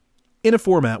In a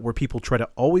format where people try to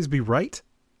always be right,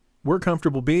 we're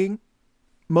comfortable being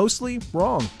mostly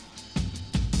wrong.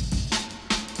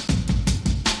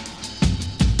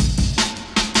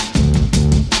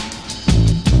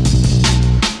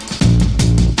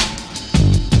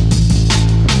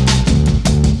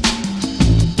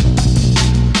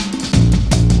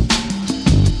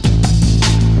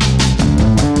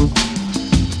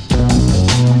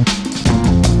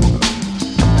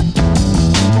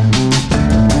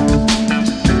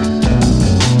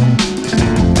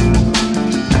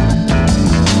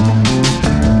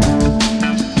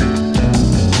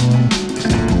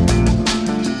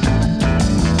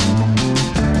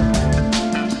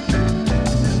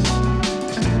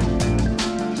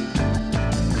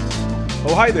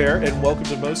 Hi there, and welcome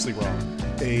to Mostly Wrong,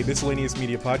 a miscellaneous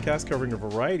media podcast covering a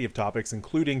variety of topics,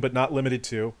 including but not limited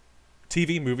to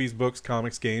TV, movies, books,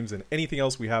 comics, games, and anything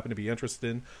else we happen to be interested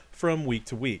in from week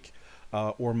to week,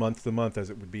 or month to month, as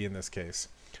it would be in this case.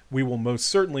 We will most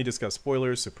certainly discuss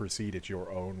spoilers, so proceed at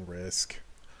your own risk.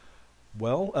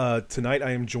 Well, tonight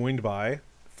I am joined by,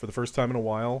 for the first time in a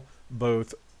while,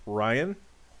 both Ryan.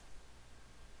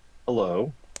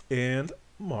 Hello. And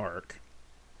Mark.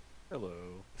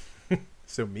 Hello.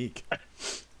 So meek.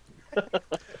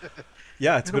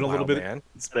 Yeah, it's been a little bit. Man.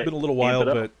 It's been a little while,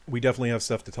 but we definitely have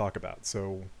stuff to talk about.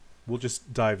 So we'll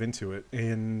just dive into it.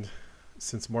 And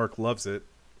since Mark loves it,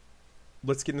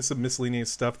 let's get into some miscellaneous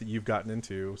stuff that you've gotten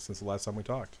into since the last time we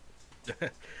talked.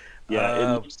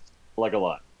 Yeah, it's like a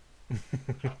lot.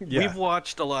 Yeah. We've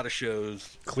watched a lot of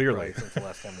shows Clearly since the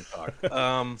last time we talked.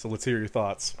 So let's hear your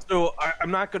thoughts. So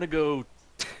I'm not going to go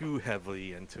too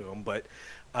heavily into them, but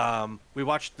we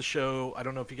watched the show. I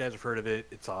don't know if you guys have heard of it.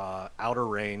 It's Outer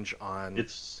Range on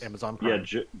Amazon Prime.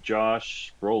 Yeah,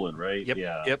 Josh Brolin, right? Yep.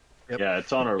 Yeah,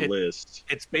 it's on our list.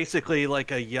 It's basically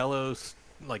like a Yellowstone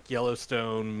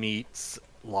meets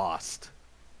Lost.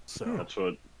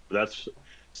 So That's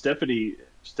Stephanie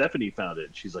found it.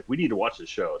 She's like, we need to watch the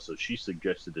show, so she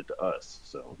suggested it to us.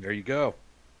 So there you go.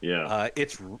 Yeah,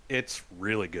 it's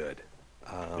really good.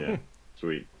 Yeah,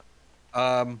 sweet.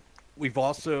 We've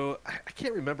also, I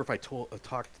can't remember if I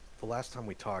talked the last time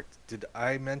we talked. Did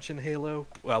I mention Halo?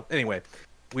 Well, anyway,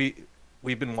 we've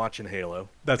been watching Halo.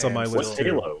 That's on my list. What's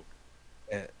Halo?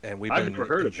 And we've I've been never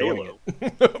heard of enjoying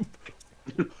Halo.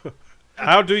 it.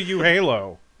 How do you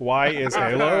Halo? Why is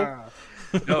Halo?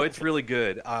 No, it's really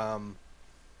good. I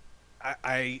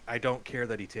don't care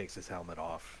that he takes his helmet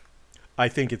off. I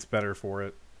think it's better for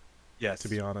it. Yes, to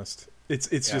be honest, it's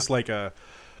just like a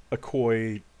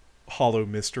coy, hollow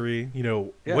mystery. You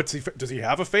know, What's he? Does he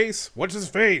have a face? What's his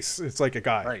face? It's like a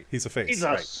guy. Right. He's a face. He's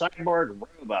a cyborg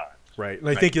robot. Right. And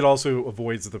I think it also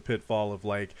avoids the pitfall of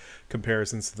like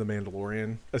comparisons to the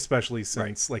Mandalorian, especially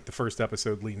since like the first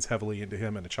episode leans heavily into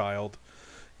him and a child.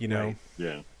 You know. Right.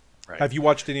 Yeah. Right. Have you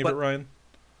watched any of it, Ryan?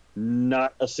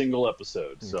 Not a single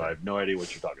episode, so Okay. I have no idea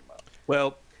what you're talking about.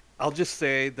 Well, I'll just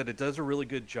say that it does a really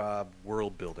good job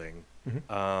world building.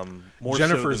 More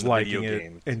Jennifer's so than the liking video it,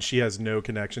 games. and she has no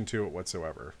connection to it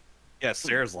whatsoever. Yes,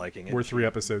 Sarah's liking it. We're 3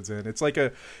 episodes in. It's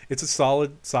a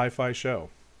solid sci-fi show.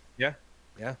 Yeah.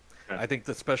 I think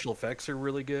the special effects are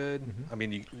really good. I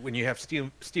mean, when you have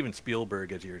Steven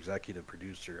Spielberg as your executive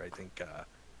producer, I think,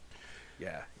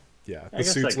 Yeah, I the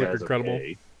guess suits that look guy's incredible.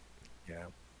 okay.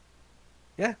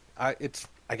 yeah. I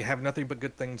have nothing but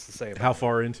good things to say about How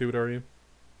far into it are you?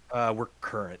 it. We're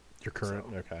current. You're current?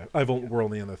 So. Okay. We're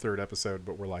only in the 3rd episode,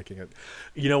 but we're liking it.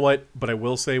 You know what? But I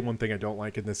will say one thing I don't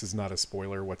like, and this is not a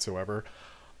spoiler whatsoever.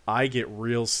 I get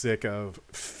real sick of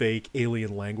fake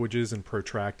alien languages and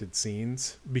protracted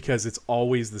scenes because it's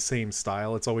always the same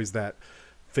style. It's always that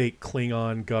fake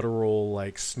Klingon guttural,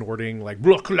 like snorting, like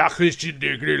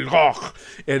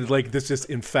and like this just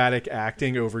emphatic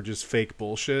acting over just fake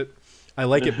bullshit. I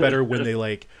like it better when they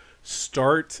like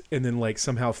start and then like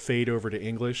somehow fade over to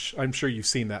English. I'm sure you've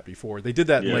seen that before. They did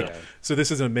that so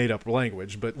this isn't a made up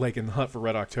language, but like in Hunt for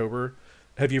Red October,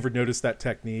 have you ever noticed that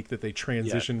technique that they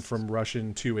transition from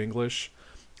Russian to English?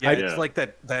 Yeah, it's like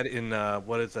that in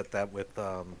what is that with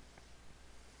the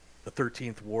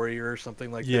 13th Warrior or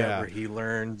something like that, where he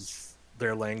learns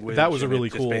their language. That was a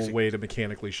really cool way to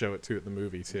mechanically show it too in the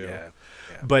movie too. Yeah.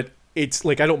 But it's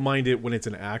like I don't mind it when it's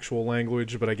an actual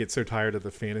language, but I get so tired of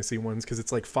the fantasy ones because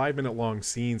it's like 5-minute long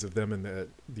scenes of them and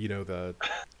the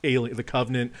alien, the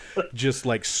Covenant, just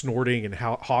like snorting and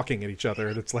hawking at each other,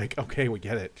 and it's like, okay, we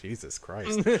get it. Jesus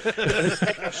Christ,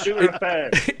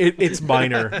 it's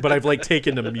minor, but I've like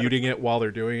taken to muting it while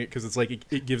they're doing it because it's like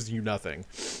it gives you nothing.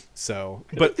 So,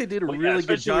 but they did a really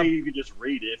good job. You can just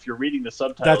read it if you're reading the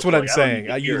subtitles. That's what I'm saying.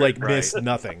 You miss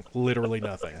nothing, literally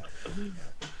nothing.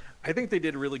 I think they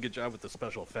did a really good job with the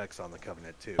special effects on the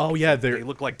Covenant too. Oh yeah, they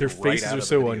look like their they're right faces out are of the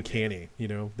so video game. uncanny. You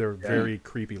know, they're very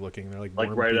creepy looking. They're like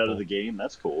worm right out people. of the game.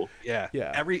 That's cool. Yeah,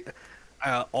 Yeah.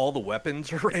 All the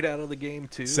weapons are right out of the game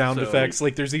too. Sound so- effects,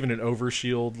 like there's even an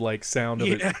overshield like sound of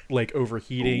it Yeah. like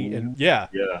overheating, Ooh. and yeah.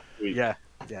 Yeah,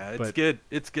 it's But- good.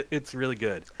 It's good. It's really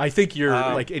good. I think you're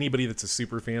Um, like anybody that's a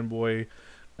super fanboy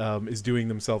is doing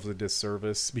themselves a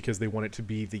disservice because they want it to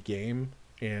be the game,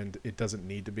 and it doesn't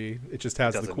need to be. It just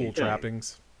has the doesn't cool need to be.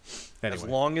 trappings. As Anyway,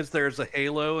 long as there's a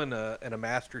Halo and a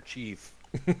Master Chief,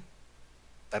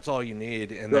 that's all you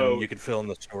need, and then So- you can fill in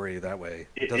the story that way.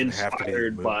 It doesn't have to be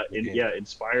Inspired the by, movie.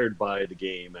 inspired by the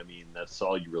game. I mean, that's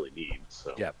all you really need.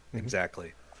 So Yeah,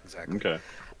 exactly. Okay.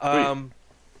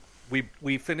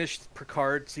 We finished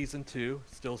Picard season 2.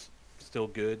 Still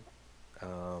good.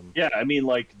 Yeah, I mean,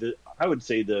 like I would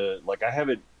say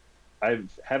I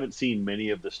haven't seen many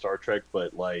of the Star Trek,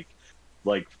 but like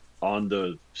on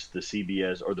the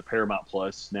CBS or the Paramount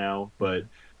Plus now. But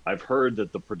I've heard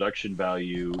that the production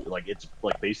value, like it's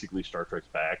like basically Star Trek's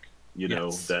back. You know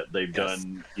Yes. that they've Yes.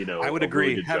 done. I would a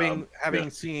really agree. good Having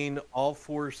job. seen all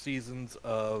 4 seasons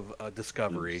of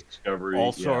Discovery, Discovery,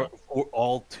 also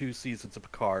all 2 seasons of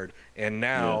Picard, and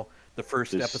now the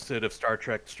first This- episode of Star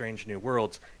Trek: Strange New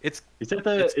Worlds. It's Is that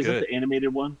it's that good. the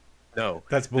animated one? no.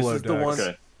 that's below This is the decks. one.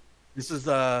 Okay. This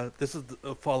is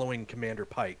the following Commander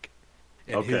Pike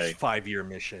and Okay. his 5-year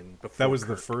mission. Before That was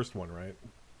the Kirk. first one, right?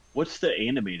 What's the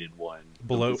animated one?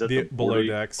 Below Is that the the below 40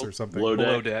 decks or something. Below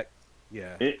Below Deck? Deck.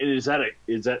 Yeah. And is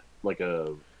that like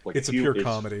a like It's a hu- pure it's-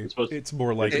 comedy. It's, supposed It's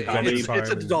more like It- Adventure it's Time.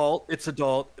 and- adult. It's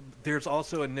adult. There's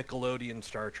also a Nickelodeon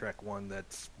Star Trek one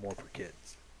that's more for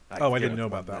kids. I forget didn't what know the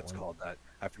about that that's one. Called that.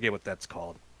 I forget what that's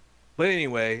called. But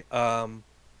anyway,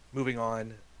 moving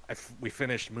on. We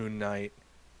finished Moon Knight.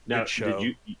 now, Good show.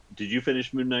 did you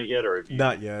finish Moon Knight yet, or have you?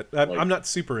 Not yet. I'm not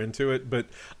super into it, but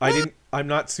I'm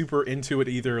not super into it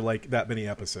either. Like that many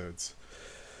episodes.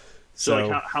 So,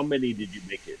 like, how many did you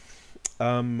make it?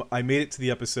 I made it to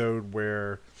the episode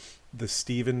where the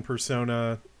Steven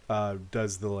persona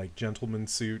does the like gentleman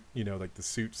suit, you know, like the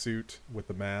suit with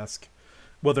the mask.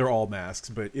 Well, they're all masks,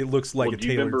 but it looks like Well, a do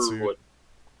you tailored remember suit. what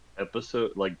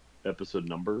episode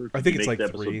number? I Did think you it's make like the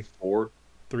episode 3. 4.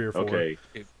 3 or 4. Okay.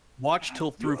 Watch till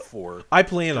through 4. I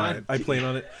plan on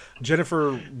it.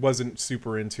 Jennifer wasn't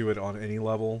super into it on any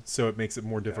level, so it makes it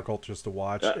more difficult just to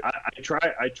watch.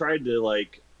 I tried to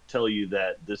like tell you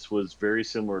that this was very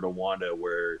similar to Wanda,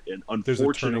 where and There's a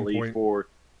unfortunately turning point. for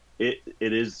it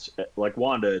is like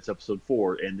Wanda, it's episode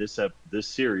 4, and this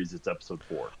series it's episode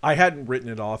 4. I hadn't written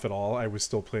it off at all. I was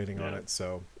still planning on Yeah. it,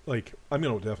 so like I'm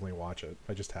gonna definitely watch it.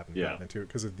 I just haven't Yeah. gotten into it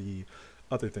because of the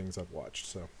other things I've watched.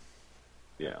 So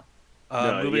Yeah.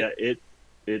 Moving- Yeah.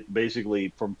 It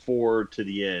basically from 4 to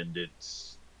the end.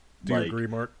 It's do like, you agree,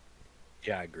 Mark?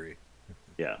 Yeah, I agree.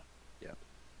 Yeah.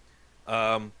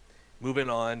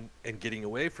 Moving on and getting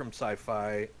away from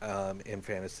sci-fi and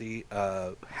fantasy,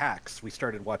 Hacks. We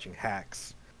started watching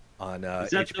Hacks on Is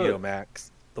that HBO the-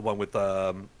 Max. The one with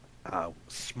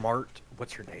Smart.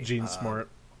 What's her name? Gene Smart.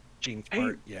 Gene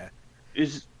Smart. Yeah.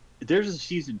 There's a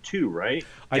season 2, right?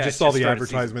 I Yeah, just it saw just the started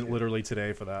season advertisement 2. literally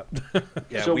today for that.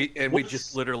 Yeah. So we what's-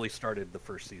 just literally started the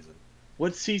first season.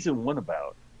 What's season 1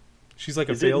 about? She's like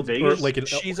a Is it in failed or Vegas? like an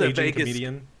She's a aging Vegas-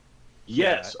 comedian.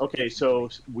 Yes. Yeah. Okay. So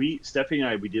Stephanie and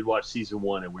I, we did watch season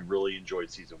 1, and we really enjoyed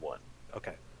season 1.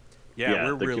 Okay. Yeah, Yeah,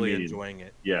 we're the really comedian. enjoying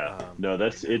it. Yeah. No, right now.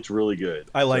 it's really good.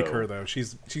 I like So, her though.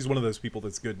 She's one of those people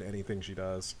that's good in anything she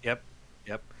does. Yep.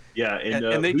 Yeah,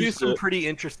 And they do who's some the- pretty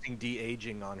interesting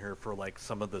de-aging on her for like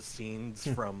some of the scenes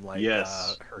from like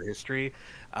Yes. her history.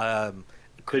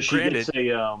 Because she Granted- gets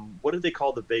a what do they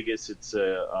call the Vegas? It's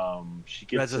a she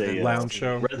gets Resident a Lounge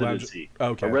show. residency.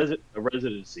 Okay. A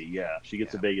residency. Yeah, she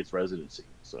gets a Yeah. Vegas residency.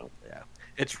 So Yeah,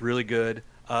 it's really good.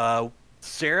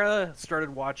 Sarah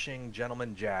started watching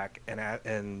Gentleman Jack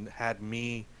and had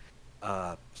me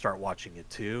start watching it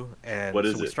too. And What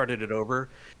is so we it? started it over.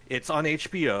 It's on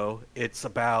HBO. It's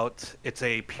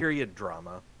a period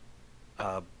drama,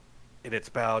 and it's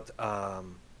about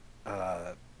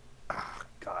God,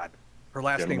 her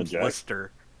last Gentleman name's Jack?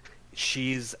 Lister.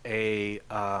 She's a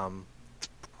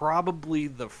probably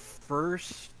the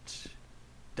first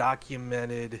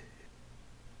documented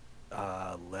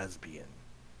lesbian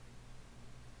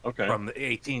okay, from the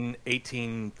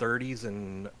 1830s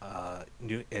in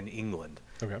England.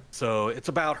 Okay. So it's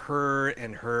about her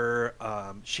and her.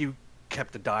 She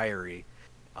kept a diary,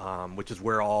 which is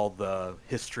where all the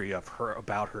history of her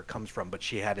about her comes from. But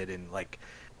she had it in like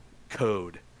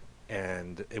code,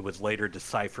 and it was later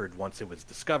deciphered once it was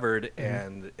discovered.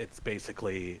 And it's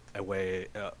basically a way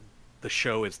the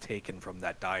show is taken from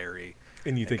that diary.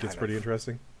 And you think And it's kind pretty of-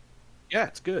 interesting? Yeah,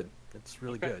 it's good. It's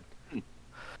really Okay. good.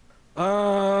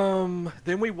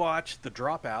 Then we watched The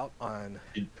Dropout on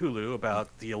Hulu about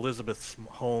the Elizabeth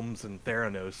Holmes and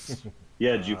Theranos.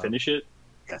 Yeah, did you finish it?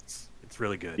 Yes, it's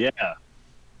really good. Yeah,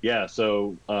 yeah.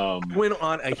 So, I went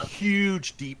on a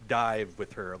huge deep dive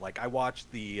with her. Like I watched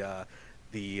the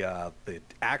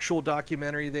actual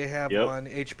documentary they have Yep. on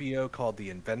HBO called The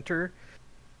Inventor,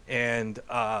 and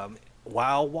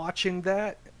while watching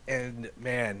that, and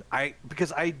man,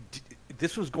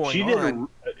 this was going she on.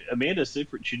 did Amanda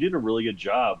Seyfried. She did a really good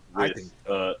job I with.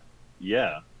 think.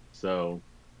 Yeah. So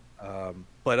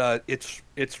But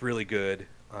it's really good.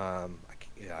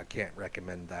 I can't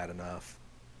recommend that enough.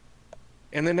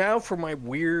 And then now for my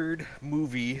weird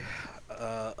movie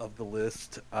of the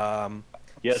list.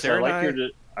 yes, Sarah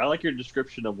I like your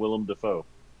description of Willem Dafoe.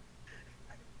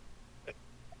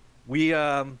 We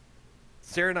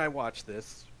Sarah and I watched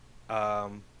this.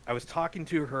 I was talking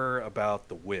to her about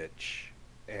The Witch,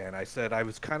 and I said I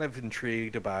was kind of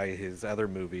intrigued by his other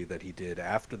movie that he did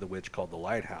after The Witch called The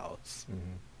Lighthouse,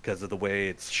 because of the way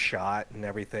it's shot and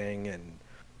everything,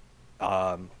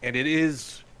 and it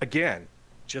is, again,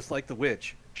 just like The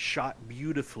Witch, shot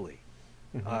beautifully.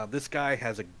 This guy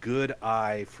has a good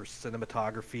eye for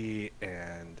cinematography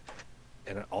and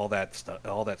all that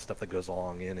stuff that goes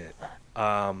along in it.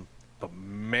 But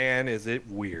man, is it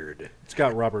weird. It's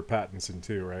got Robert Pattinson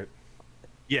too, right?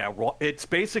 Yeah, it's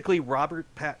basically Robert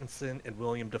Pattinson and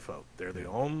William Dafoe. They're the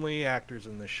only actors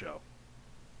in this show.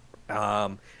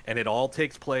 And it all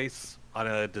takes place on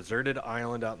a deserted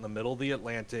island out in the middle of the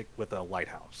Atlantic with a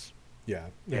lighthouse. Yeah,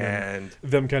 And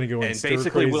them kind of going and stir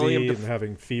basically crazy William and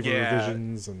having fever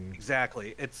visions and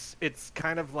exactly. It's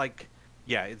kind of like,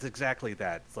 yeah, it's exactly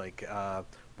that. It's like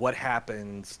what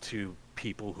happens to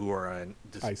people who are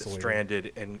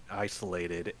stranded and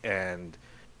isolated and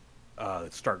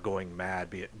start going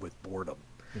mad with boredom.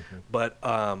 But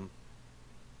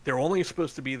they're only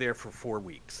supposed to be there for 4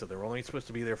 weeks, so they're only supposed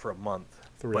to be there for a month.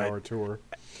 3-hour tour.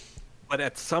 But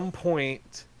at some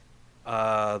point,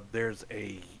 there's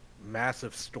a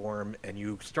massive storm, and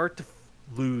you start to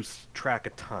lose track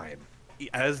of time.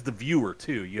 As the viewer,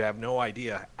 too, you have no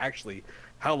idea actually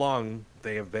how long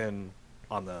they have been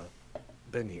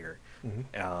here.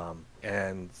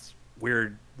 And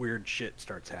weird shit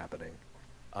starts happening.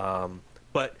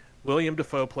 But William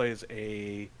Dafoe plays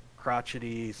a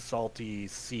crotchety, salty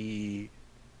sea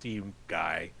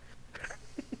guy.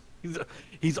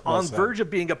 he's on verge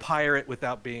of being a pirate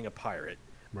without being a pirate.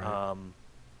 Right.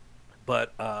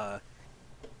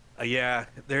 Yeah,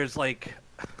 there's like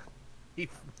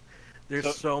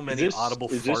there's so many audible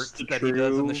is farts that he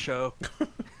does in the show.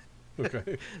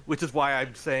 Okay. Which is why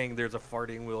I'm saying there's a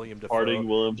farting William Dafoe. Farting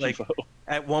Willem Dafoe.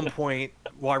 At one point,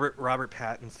 Robert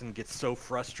Pattinson gets so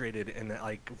frustrated and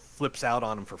like flips out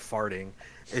on him for farting.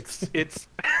 It's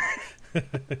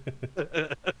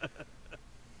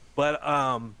But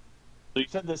So you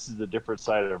said this is the different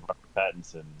side of Robert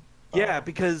Pattinson. Yeah,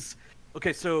 because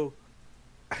okay, so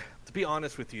to be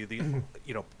honest with you,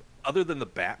 other than the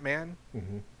Batman,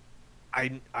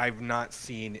 I've not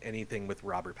seen anything with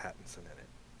Robert Pattinson in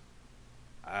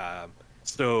it.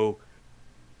 So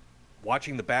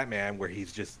watching the Batman where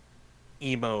he's just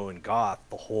emo and goth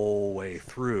the whole way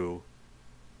through,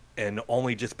 and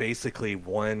only just basically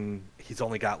he's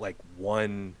only got like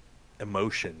one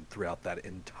emotion throughout that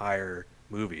entire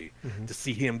movie. To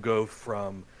see him go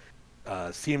through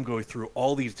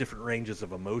all these different ranges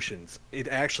of emotions, it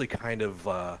actually kind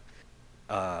of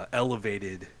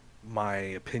elevated my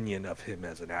opinion of him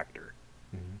as an actor.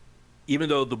 Even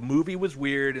though the movie was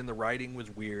weird and the writing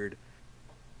was weird,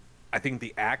 I think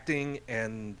the acting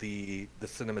and the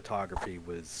cinematography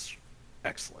was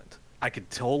excellent. I could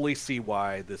totally see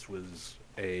why this was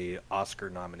a Oscar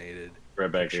nominated.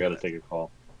 Right back, I gotta take a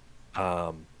call.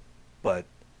 But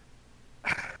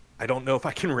I don't know if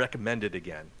I can recommend it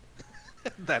again.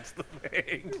 That's the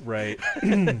thing. Right.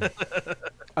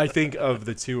 I think of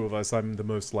the two of us, I'm the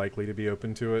most likely to be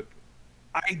open to it.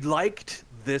 I liked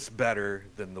this better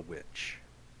than The Witch.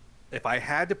 If I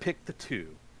had to pick the two,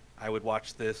 I would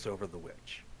watch this over The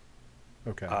Witch.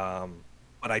 Okay.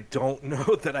 But I don't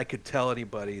know that I could tell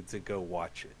anybody to go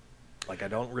watch it. Like, I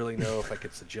don't really know if I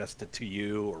could suggest it to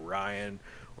you or Ryan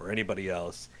or anybody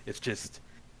else. It's just,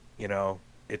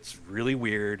 it's really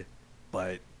weird,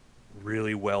 but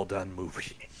really well done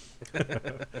movie.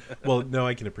 Well, no,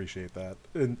 I can appreciate that.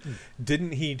 And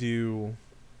didn't he do?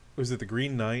 Was it The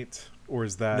Green Knight, or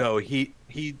is that? No, he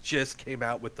just came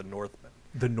out with The Northman.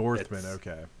 The Northman.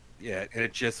 Okay. Yeah, and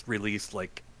it just released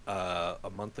like a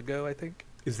month ago, I think.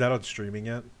 Is that on streaming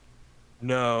yet?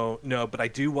 No, but I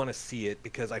do want to see it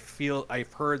because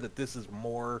I've heard that this is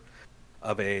more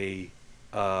of a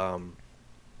more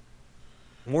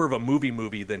of a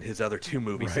movie than his other two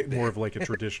movies. Right, more of like a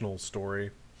traditional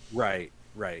story. Right.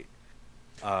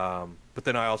 But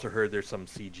then I also heard there's some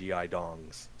CGI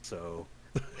dongs, so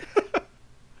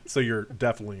So you're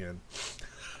definitely in.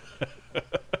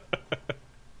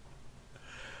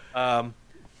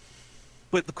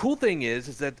 But the cool thing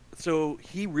is that so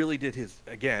he really did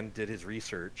his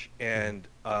research, and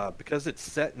because it's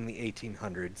set in the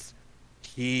 1800s,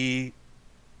 they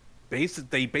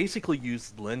basically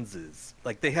used lenses.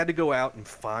 Like they had to go out and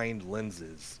find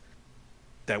lenses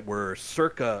that were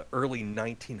circa early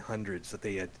 1900s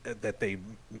that they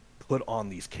put on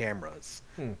these cameras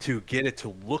to get it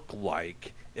to look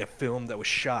like a film that was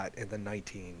shot in the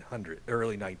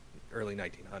early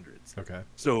 1900s. Okay.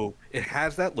 So it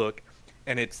has that look,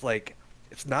 and it's like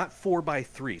it's not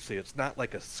 4x3, so it's not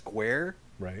like a square.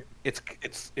 Right. It's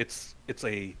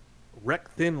a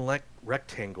thin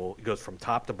rectangle. It goes from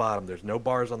top to bottom. There's no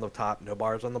bars on the top, no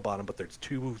bars on the bottom, but there's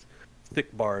two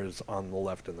thick bars on the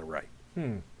left and the right.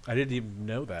 I didn't even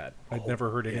know that. I'd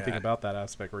never heard anything about that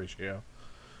aspect ratio.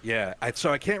 Yeah,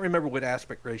 so I can't remember what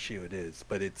aspect ratio it is,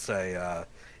 but it's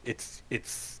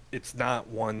it's not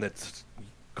one that's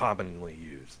commonly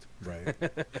used. Right.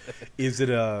 Is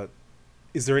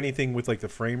there anything with like the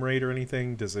frame rate or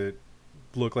anything? Does it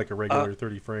look like a regular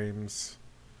 30 frames?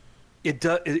 It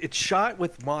does. It's shot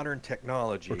with modern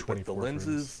technology, or 24 but the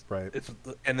lenses, frames, right?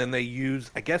 And then they use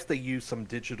some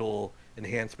digital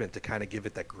enhancement to kind of give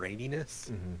it that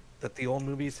graininess that the old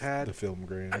movies had. The film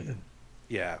grain.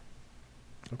 Yeah.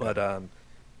 Okay.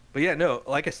 But yeah, no.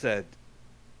 Like I said,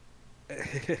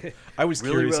 I was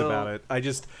really curious about it. I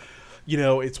just,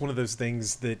 it's one of those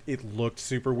things that it looked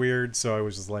super weird, so I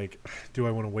was just like, do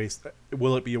I want to waste?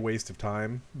 Will it be a waste of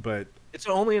time? But it's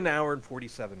only an hour and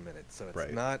 47 minutes, so it's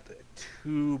right. not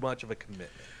too much of a commitment.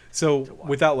 So,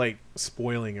 without like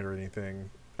spoiling it or anything,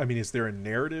 I mean, is there a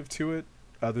narrative to it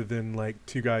other than like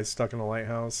two guys stuck in a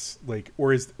lighthouse? Like,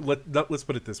 or let's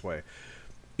put it this way: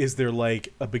 is there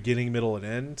like a beginning, middle, and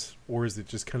end, or is it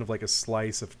just kind of like a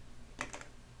slice of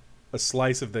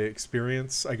the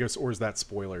experience, I guess, or is that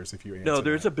spoilers if you answer? No,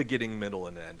 there's a beginning, middle,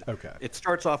 and end. Okay. It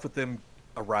starts off with them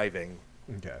arriving.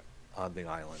 Okay. On the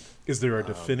island. Is there a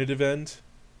definitive end?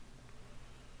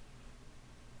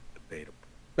 Debatable.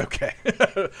 Okay.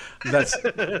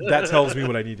 That tells me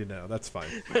what I need to know. That's fine.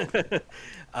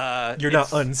 You're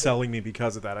not unselling me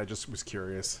because of that. I just was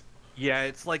curious. Yeah,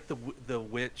 it's like the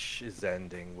Witch's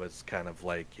ending was kind of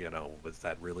like, was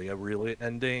that really a real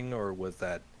ending, or was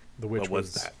that the Witch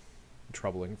was that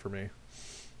troubling for me?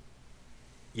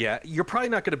 Yeah, you're probably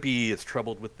not going to be as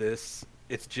troubled with this.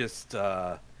 It's just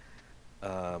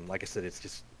like I said, it's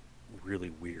just really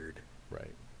weird.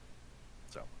 Right.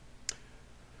 So,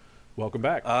 welcome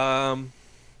back. Are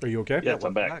you okay? Yeah,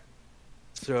 I'm back.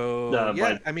 So,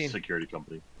 security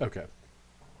company. Okay.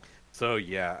 So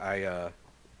yeah, I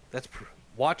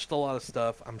watched a lot of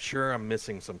stuff. I'm sure I'm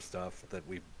missing some stuff that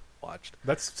we've watched.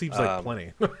 That seems like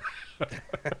plenty.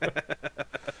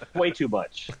 Way too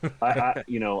much. I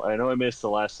know I missed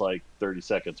the last like 30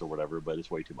 seconds or whatever, but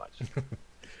it's way too much.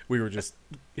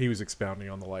 He was expounding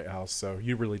on the lighthouse, so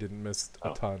you really didn't miss a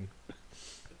ton.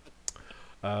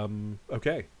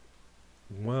 Okay.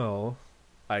 Well,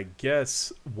 I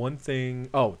guess one thing...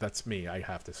 Oh, that's me. I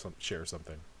have to share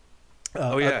something.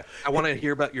 I want to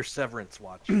hear about your Severance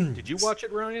watch. Did you watch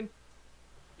it, Ryan?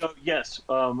 Yes.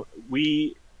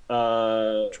 We...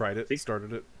 tried it,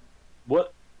 started it.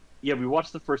 What? Yeah, we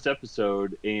watched the first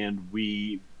episode, and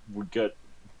we got...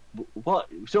 What?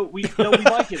 So we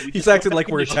like it. He's acting like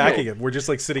we're attacking him. We're just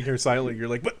like sitting here silently. You're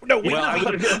like, but no, we're not.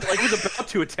 I was about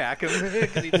to attack him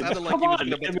because he sounded like he was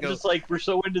about to go. Just like we're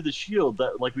so into the Shield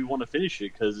that like we want to finish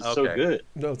it because it's so good.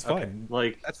 No, it's fine.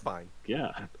 Like that's fine.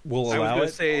 Yeah, we'll allow it. I was going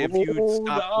to say if you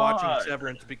stopped watching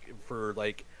Severance for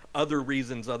like other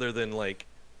reasons other than like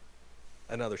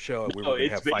another show, we were going to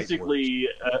have fight basically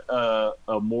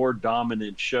a more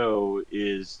dominant show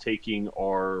is taking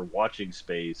our watching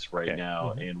space right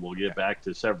now, and we'll get back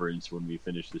to Severance when we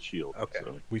finish the Shield. Okay,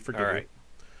 so. We forget.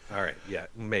 All right, yeah,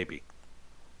 maybe.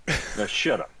 Now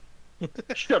shut up,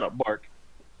 shut up, Mark.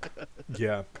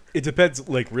 Yeah, it depends,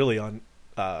 like really on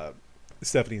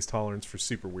Stephanie's tolerance for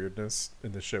super weirdness,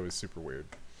 and the show is super weird.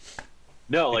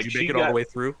 No, Did you make it all the way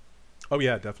through? Oh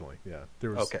yeah, definitely. Yeah,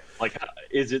 there was. Okay, like,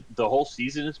 is it the whole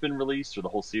season has been released, or the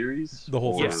whole series? The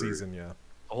whole first season, yeah.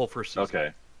 The whole first season.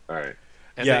 Okay, all right.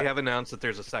 And they have announced that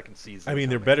there's a second season. I mean,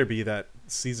 there better be. That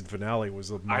season finale was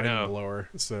a mind blower.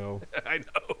 So I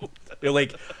know.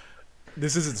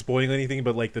 This isn't spoiling anything,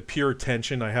 but like the pure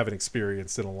tension I haven't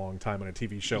experienced in a long time on a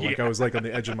TV show. Like I was like on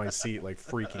the edge of my seat, like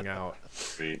freaking out.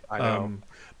 Sweet. I know.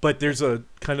 but there's a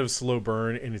kind of slow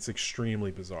burn, and it's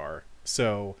extremely bizarre.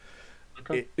 So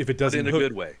if it doesn't in a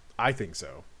good way, I think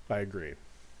so. I agree.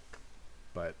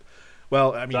 But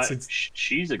well, I mean, since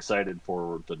she's excited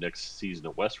for the next season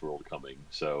of Westworld coming,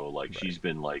 so like she's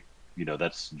been like,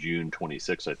 that's June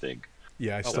 26th, I think.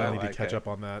 Yeah, I still need to catch up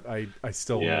on that. I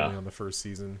still only on the first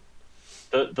season.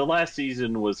 The last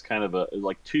season was kind of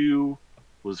like 2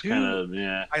 was kind of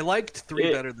I liked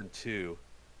 3 better than 2.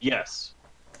 Yes.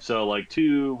 So like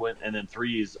 2 went, and then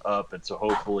 3 is up, and so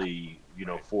hopefully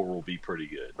 4 will be pretty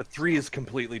good. But 3 is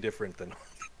completely different than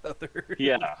the other.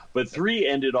 Yeah, but 3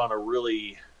 ended on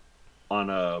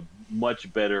a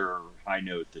much better high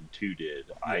note than 2 did,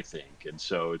 I think, and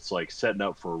so it's like setting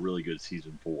up for a really good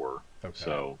season 4. Okay.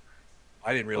 So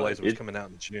I didn't realize it was coming out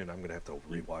in June. I'm gonna have to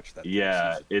rewatch that.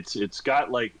 Yeah, it's got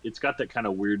that kind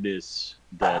of weirdness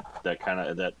that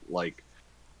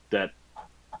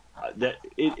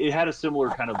it had a similar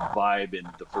kind of vibe in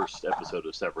the first episode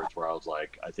of Severance, where I was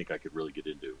like, I think I could really get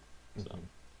into. So. Mm-hmm.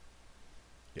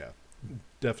 Yeah,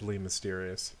 definitely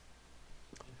mysterious.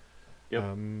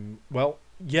 Yep. Well,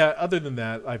 yeah. Other than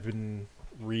that, I've been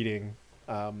reading,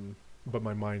 but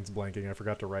my mind's blanking. I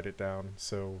forgot to write it down.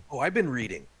 So. Oh, I've been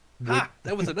reading.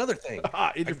 That was another thing.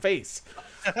 In your face.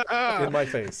 In my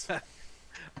face.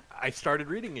 I started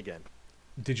reading again.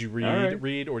 Did you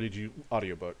read, or did you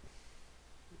audiobook?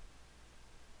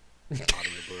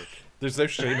 Audiobook. There's no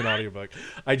shame in audiobook.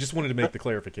 I just wanted to make the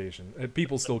clarification.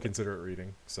 People still consider it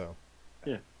reading, so.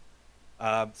 Yeah.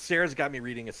 Sarah's got me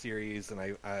reading a series,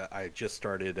 and I just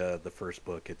started the first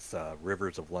book. It's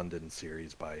Rivers of London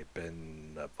series by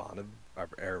Ben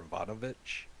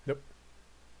Aaronovitch. Yep.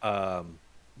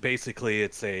 Basically,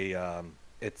 it's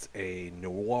a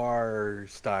noir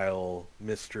style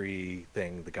mystery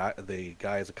thing. The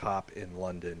guy is a cop in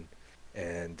London,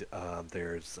 and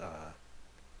there's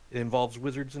it involves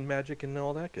wizards and magic and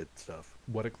all that good stuff.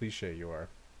 What a cliche you are.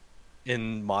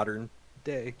 In modern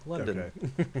day London.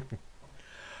 Okay.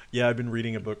 Yeah, I've been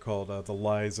reading a book called The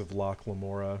Lies of Locke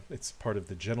Lamora. It's part of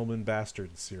the Gentleman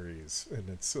Bastard series, and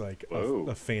it's like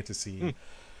a fantasy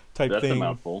type That's thing. That's a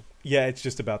mouthful. Yeah, it's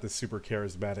just about this super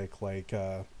charismatic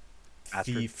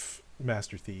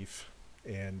master thief,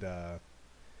 and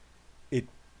it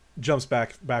jumps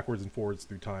backwards and forwards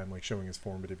through time, like showing his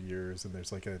formative years, and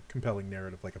there's like a compelling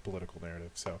narrative, like a political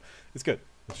narrative. So it's good.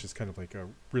 It's just kind of like a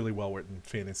really well written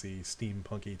fantasy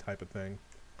steampunky type of thing.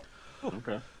 Oh,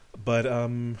 okay. But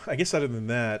I guess other than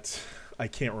that, I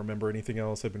can't remember anything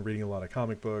else. I've been reading a lot of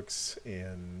comic books,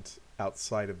 and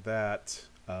outside of that,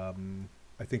 I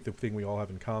think the thing we all have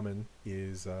in common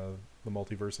is the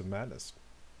Multiverse of Madness.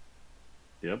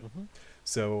 Yep. Mm-hmm.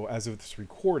 So as of this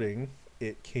recording,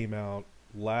 it came out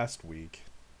last week,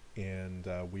 and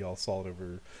we all saw it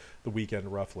over the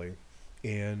weekend roughly.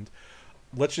 And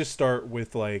let's just start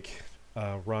with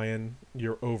Ryan,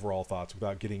 your overall thoughts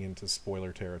without getting into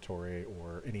spoiler territory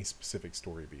or any specific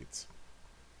story beats.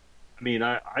 I mean,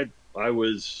 I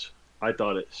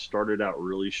thought it started out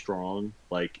really strong.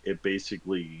 Like, it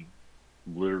basically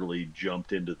literally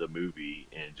jumped into the movie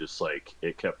and just like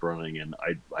it kept running, and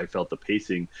I felt the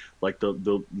pacing, like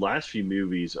the last few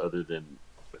movies other than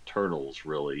Eternals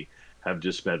really have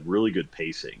just had really good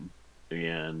pacing,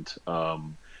 and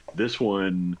this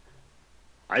one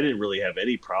I didn't really have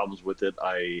any problems with it.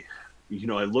 I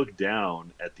looked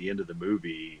down at the end of the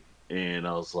movie and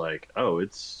I was like, oh,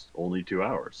 it's only 2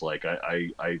 hours. Like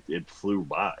it flew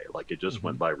by. Like it just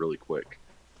went by really quick.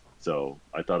 So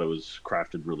I thought it was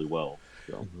crafted really well.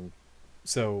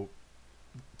 So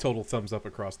total thumbs up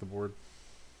across the board.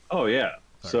 Oh yeah.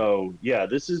 So yeah,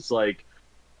 this is like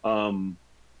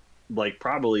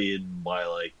probably in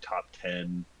my top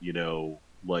 10,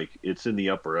 like it's in the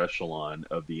upper echelon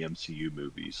of the MCU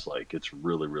movies. Like it's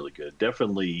really, really good.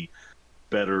 Definitely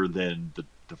better than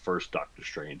the first Doctor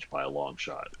Strange by a long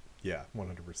shot. Yeah,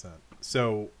 100%.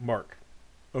 So Mark,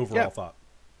 overall thought.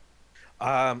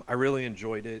 I really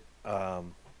enjoyed it.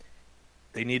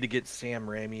 They need to get Sam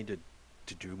Raimi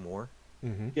to do more.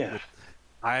 Mm-hmm. Yeah.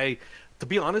 To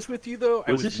be honest with you though,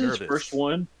 I was this nervous. His first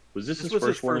one? Was this his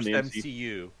first one in the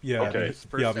MCU? Yeah, okay.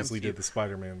 He obviously did the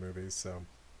Spider-Man movies, so.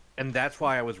 And that's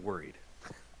why I was worried.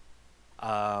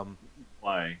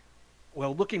 Why?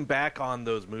 Well, looking back on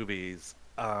those movies,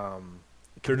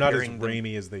 they're not as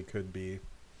Raimi as they could be.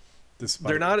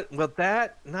 They're not. Well,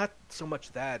 not so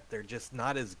much that they're just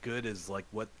not as good as like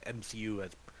what MCU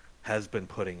has been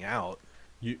putting out.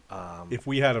 If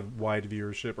we had a wide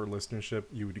viewership or listenership,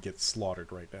 you would get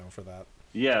slaughtered right now for that.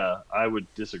 Yeah, I would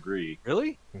disagree.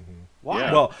 Really? Mm-hmm. Why?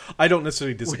 Yeah. Well, I don't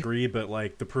necessarily disagree, but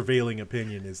the prevailing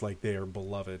opinion is they are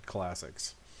beloved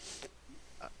classics.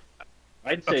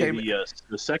 I'd say Okay.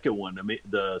 the second one,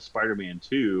 the Spider-Man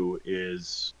 2,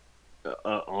 is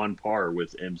on par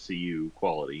with MCU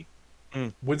quality.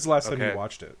 When's the last time you Okay.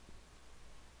 watched it?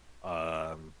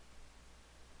 Um,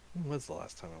 when was the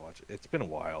last time I watched it? It's been a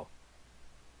while.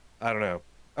 I don't know.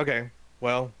 Okay.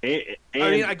 Well, And,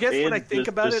 I mean, I guess when I and think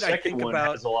about the it, I second think one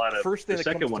about has a lot the of first thing the that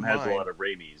second comes one to has a mind. lot of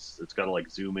Raimi's. It's got like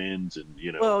zoom ins and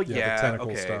Well, Yeah, yeah, the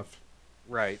tentacle okay. stuff.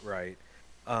 Right, right.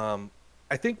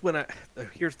 I think when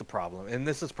here's the problem, and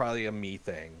this is probably a me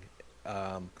thing.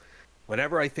 Um,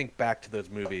 Whenever I think back to those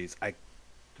movies,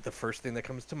 the first thing that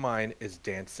comes to mind is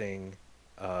dancing,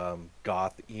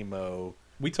 goth emo,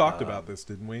 We talked about um, this,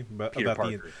 didn't we? About, Peter about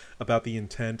the Parker. about the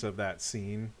intent of that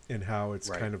scene and how it's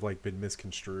Right. kind of like been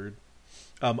misconstrued.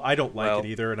 I don't like it Well,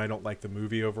 either, and I don't like the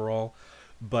movie overall.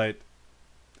 But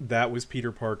that was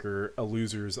Peter Parker, a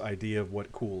loser's idea of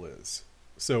what cool is.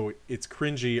 So it's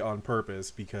cringy on purpose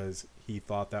because he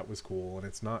thought that was cool, and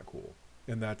it's not cool.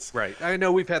 And that's right. I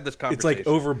know we've had this it's conversation. like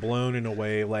overblown in a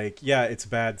way. Like, yeah, it's a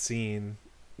bad scene,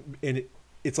 and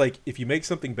it's like if you make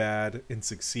something bad and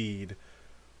succeed,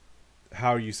 how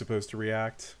are you supposed to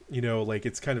react? You know, like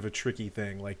it's kind of a tricky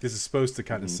thing. Like this is supposed to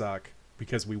kind of Mhm. suck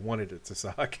because we wanted it to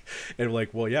suck, and we're like,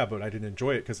 well, yeah, but I didn't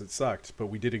enjoy it because it sucked, but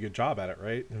we did a good job at it,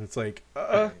 right? And it's like,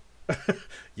 Right. Well,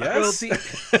 yes, see,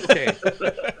 okay.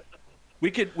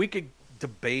 We could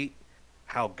debate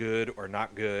how good or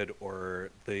not good or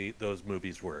those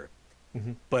movies were,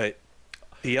 Mhm. but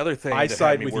the other thing I that had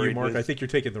side me with you, worried Mark. I was- think you're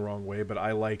taking the wrong way, but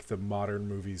I like the modern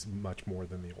movies much more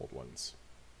than the old ones.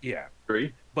 yeah,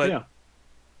 Agree? but yeah.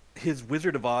 his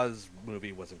Wizard of Oz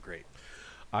movie wasn't great.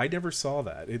 I never saw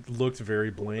that. It looked very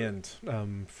bland.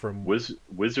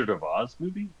 Wizard of Oz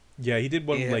movie. Yeah, he did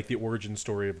one Yeah. like the origin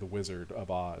story of the Wizard of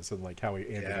Oz and like how he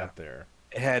ended Yeah. up there.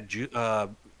 It had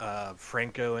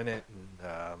Franco in it,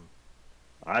 and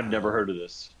I've never heard of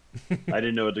this. I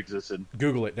didn't know it existed.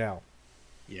 Google it now.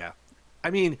 yeah. I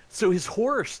mean, so his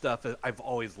horror stuff I've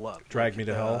always loved. Drag Me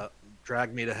to Hell?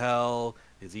 Drag Me to Hell,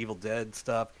 his Evil Dead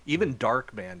stuff, even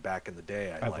Darkman back in the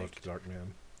day. I I liked. loved Dark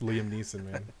Man. Liam Neeson,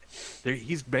 man.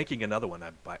 He's making another one,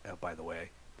 by the way.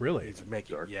 Really? He's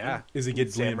making, Darkman? yeah. Is he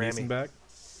getting Sam Liam Neeson Raimi. back?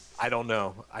 I don't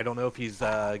know. I don't know if he's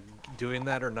doing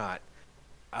that or not.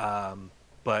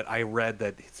 But I read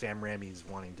that Sam Raimi's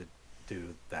wanting to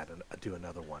do that and do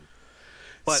another one.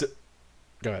 But So-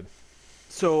 go ahead.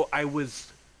 so I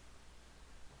was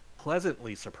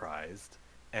pleasantly surprised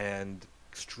and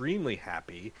extremely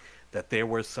happy that there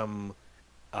was some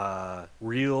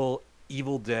real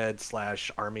Evil Dead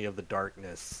 / Army of the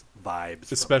Darkness vibes.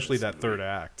 from Especially this that third movie.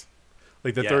 act.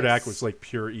 Like the third act Yes. was like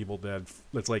pure Evil Dead.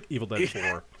 That's like Evil Dead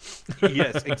 4.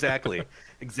 Yes,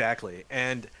 exactly,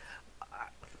 and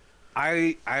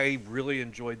I really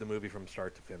enjoyed the movie from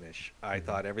start to finish. I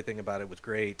thought everything about it was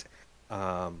great.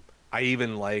 I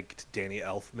even liked Danny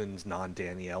Elfman's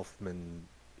non-Danny Elfman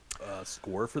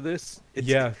score for this.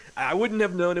 Yeah. I wouldn't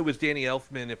have known it was Danny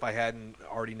Elfman if I hadn't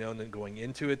already known that going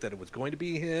into it that it was going to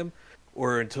be him,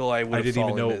 or until I would I have didn't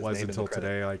even saw know his it was name in the until credits.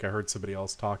 today. Like I heard somebody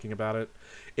else talking about it,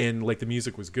 and like the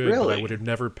music was good, but I Really? would have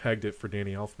never pegged it for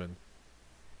Danny Elfman.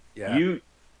 Yeah.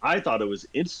 I thought it was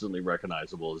instantly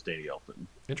recognizable as Danny Elfman.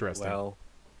 Interesting. Well,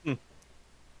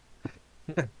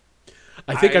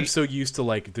 I think I'm I- so used to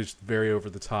like this very over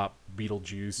the top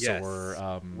Beetlejuice Yes.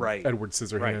 or Right. Edward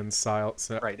Scissorhands style.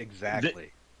 right,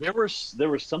 exactly. There was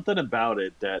something about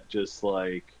it that just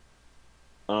like,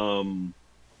 yeah,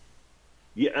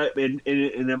 and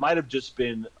it might have just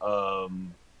been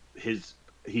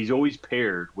he's always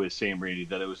paired with Sam Raimi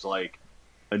that it was like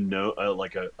a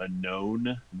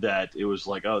known that it was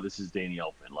like, oh, this is Danny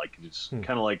Elfman, like it's kind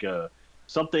of like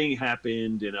something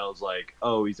happened and I was like,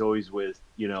 oh, he's always with,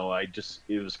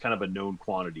 it was kind of a known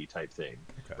quantity type thing.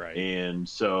 Right. And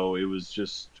so it was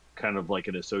just kind of like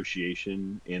an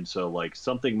association, and so like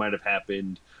something might have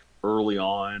happened early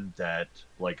on that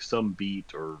like some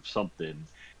beat or something,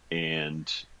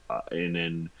 and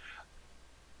then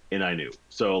I knew.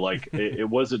 So like it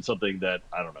wasn't something that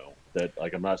I don't know, that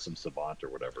like I'm not some savant or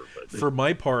whatever, but For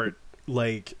my part,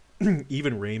 like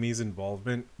even Raimi's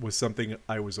involvement was something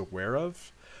I was aware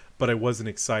of, but I wasn't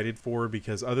excited for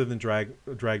because other than Drag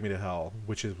Me to Hell,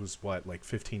 which was what, like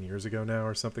 15 years ago now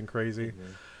or something crazy.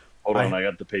 hold on, I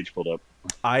got the page pulled up.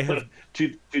 I have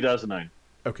 2009.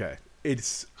 okay.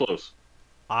 It's Close.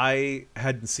 I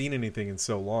hadn't seen anything in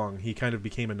so long. He kind of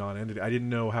became a non-entity. I didn't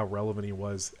know how relevant he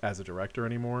was as a director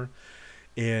anymore,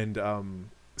 and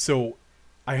so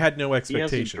I had no He hasn't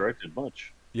expectation. directed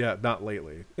much. Yeah, not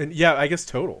lately. And yeah, I guess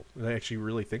total. I actually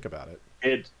really think about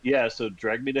it. So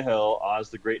Drag Me to Hell, Oz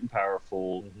the Great and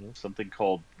Powerful, Mhm. something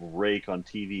called Rake on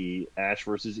TV, Ash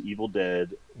versus Evil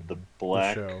Dead, The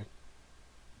Black show.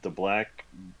 the Black.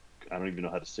 I don't even know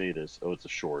how to say this. Oh, it's a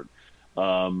short.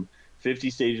 50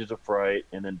 Stages of Fright,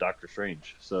 and then Doctor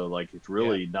Strange. So like it's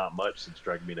really not much since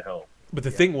Drag Me to Hell. But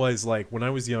the thing was, like, when I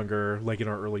was younger, like in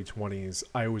our early 20s,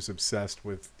 I was obsessed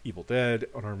with Evil Dead,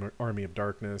 Army of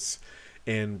Darkness,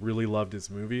 and really loved his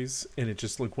movies. And it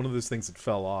just, like, one of those things that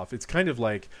fell off. It's kind of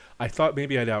like, I thought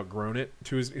maybe I'd outgrown it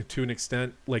to an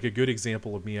extent. Like, a good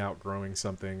example of me outgrowing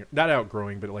something, not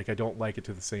outgrowing, but, like, I don't like it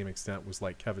to the same extent, was,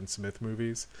 like, Kevin Smith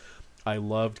movies. I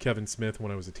loved Kevin Smith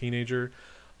when I was a teenager.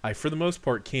 I, for the most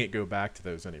part, can't go back to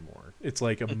those anymore. It's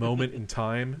like a moment in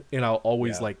time, and I'll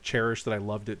always like cherish that I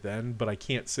loved it then, but I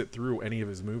can't sit through any of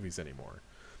his movies anymore,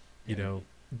 you know?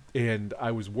 And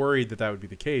I was worried that would be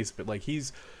the case, but like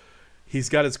he's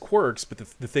got his quirks, but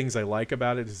the things I like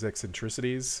about it is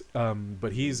eccentricities.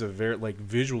 But he's a very, like,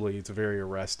 visually, it's very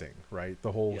arresting, right?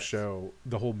 The whole show,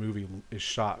 the whole movie is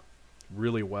shot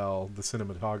really well. The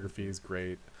cinematography is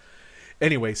great.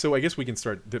 Anyway, so I guess we can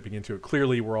start dipping into it.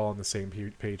 Clearly, we're all on the same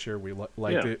page here. We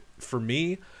liked it. For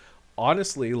me,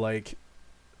 honestly, like,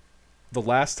 the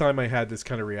last time I had this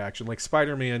kind of reaction, like,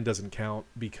 Spider-Man doesn't count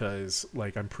because,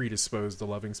 like, I'm predisposed to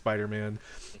loving Spider-Man.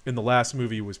 And the last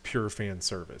movie was pure fan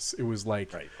service. It was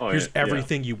like, here's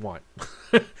everything you want.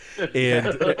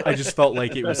 And I just felt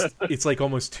like it's like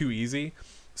almost too easy.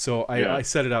 So I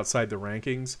set it outside the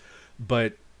rankings.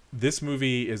 But this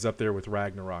movie is up there with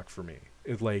Ragnarok for me.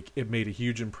 It made a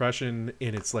huge impression,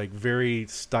 and it's like very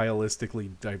stylistically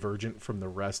divergent from the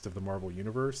rest of the Marvel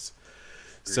universe.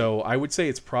 So I would say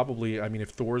it's probably, I mean, if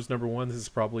Thor's number one, this is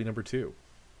probably number two.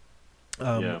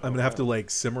 I'm gonna have to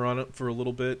like simmer on it for a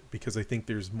little bit because I think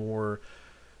there's more.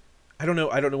 I don't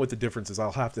know what the difference is.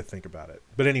 I'll have to think about it.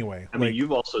 But anyway, I mean,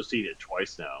 you've also seen it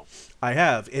twice now. I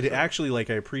have. It actually,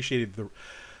 like, I appreciated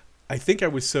I think I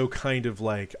was so kind of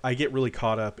like, I get really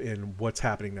caught up in what's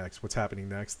happening next,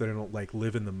 that I don't like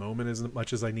live in the moment as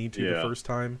much as I need to the first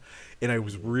time. And I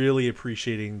was really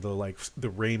appreciating the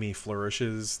Raimi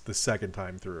flourishes the second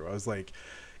time through. I was like,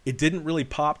 it didn't really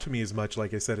pop to me as much,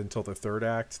 like I said, until the third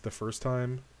act the first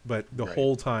time. But the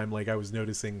whole time, like, I was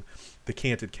noticing the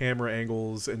canted camera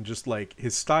angles and just like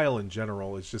his style in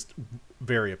general is just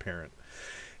very apparent.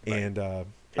 Right. And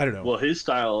I don't know. Well, his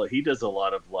style, he does a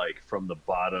lot of like from the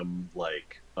bottom,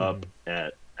 like up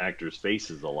at actors'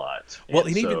 faces a lot. Well,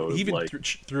 and he even like,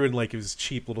 threw in like his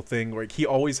cheap little thing. Like he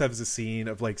always has a scene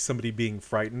of like somebody being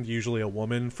frightened, usually a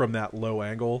woman, from that low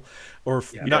angle, or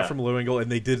not from a low angle. And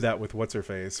they did that with what's her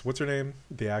name,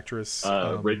 the actress,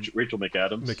 Rachel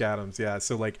McAdams. McAdams, yeah.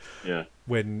 So like,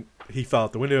 when he fell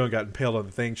out the window and got impaled on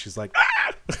the thing, she's like, ah!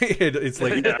 it's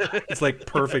like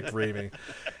perfect Raimi,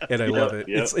 and I love it.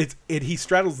 Yep. He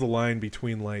straddles the line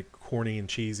between like corny and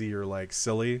cheesy or like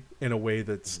silly in a way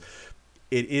that's.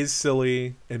 It is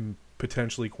silly and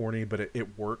potentially corny, but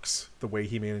it works the way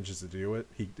he manages to do it.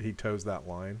 He toes that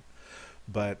line.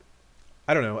 But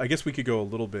I don't know. I guess we could go a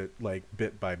little bit like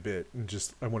bit by bit and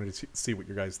just I wanted to see what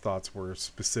your guys' thoughts were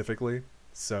specifically.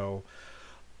 So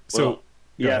go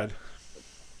ahead.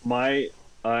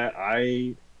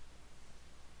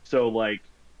 So like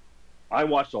I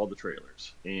watched all the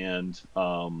trailers and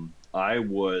I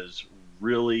was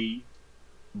really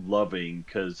loving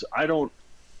because I don't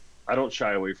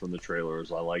shy away from the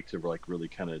trailers. I like to like really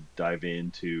kind of dive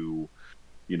into,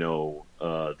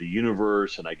 the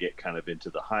universe, and I get kind of into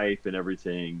the hype and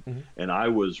everything. Mm-hmm. And I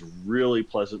was really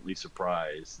pleasantly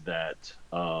surprised that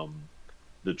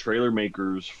the trailer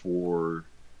makers for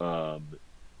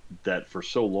that for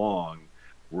so long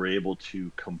were able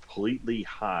to completely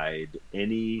hide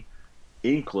any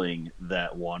inkling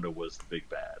that Wanda was the big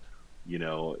bad.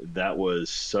 That was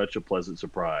such a pleasant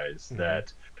surprise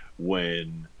that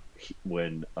when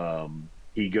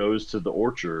he goes to the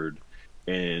orchard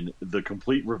and the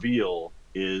complete reveal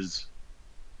is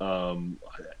to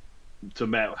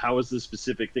Matt, how is the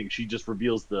specific thing? She just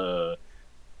reveals the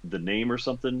name or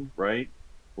something, right?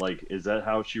 Like, is that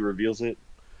how she reveals it?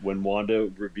 When Wanda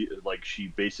she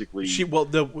basically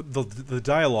the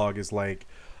dialogue is like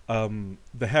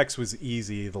the hex was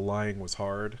easy, the lying was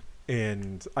hard,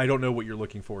 and I don't know what you're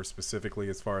looking for specifically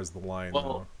as far as the line.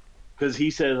 Well, because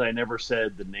he says I never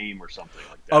said the name or something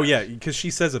like that. Oh yeah, because she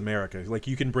says America, like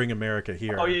you can bring America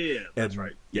here. Oh yeah, that's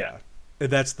right. Yeah, and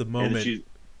that's the moment.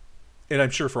 And I'm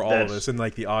sure for all of us, and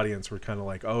like the audience, were kind of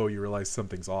like, "Oh, you realize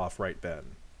something's off right then,"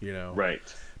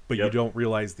 Right. But you don't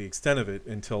realize the extent of it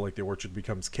until like the orchard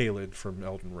becomes Kaled from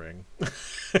Elden Ring.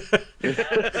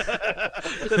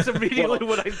 That's immediately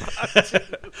what I thought.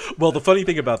 Well, the funny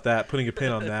thing about that, putting a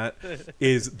pin on that,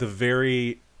 is the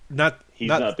very he's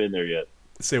not been there yet.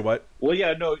 Say what? Well,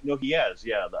 yeah, no, he has.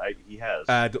 Yeah, he has.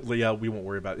 Yeah, we won't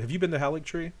worry about it. Have you been to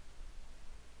Haligtree?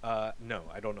 No,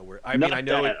 I don't know where. I Not mean, I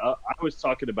know that. it. I was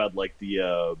talking about like the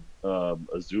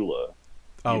Azula.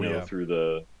 Oh, yeah. Through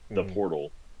the Mhm.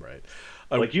 portal. Right.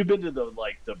 Like you've been to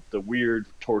the weird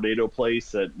tornado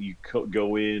place that you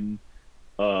go in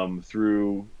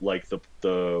through like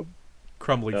the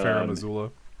Crumbling Farum um,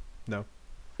 Azula. No.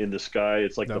 in the sky.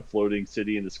 It's like No. the floating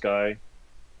city in the sky.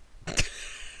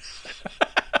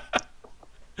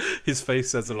 His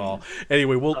face says it all.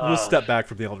 Anyway, we'll Uh, step back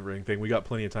from the Elden Ring thing. We got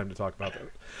plenty of time to talk about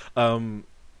that.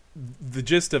 The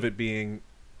gist of it being,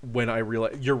 when I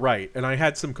realized you're right, and I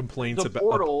had some complaints The about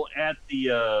portal at the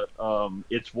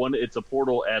it's a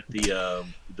portal at the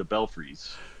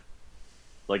belfries.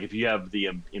 Like if you have the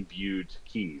imbued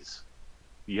keys,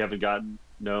 you haven't gotten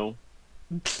no.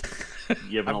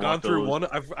 You haven't I've gone unlocked through those? one.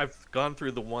 I've gone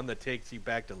through the one that takes you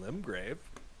back to Limgrave.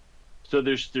 So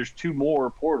there's two more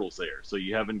portals there. So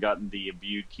you haven't gotten the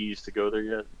imbued keys to go there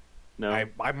yet. No.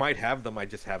 I might have them. I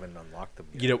just haven't unlocked them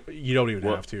yet. you know, you don't even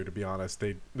What? have to be honest.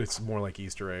 It's more like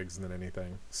Easter eggs than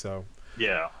anything. So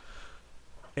Yeah.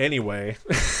 anyway,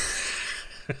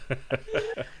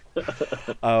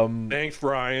 Thanks,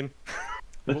 Ryan.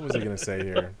 what was I gonna say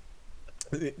here?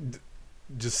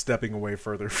 Just stepping away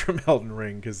further from Elden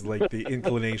Ring because like the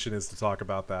inclination is to talk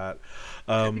about that.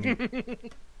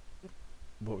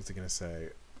 What was I gonna say?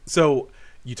 So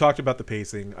you talked about the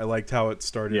pacing. I liked how it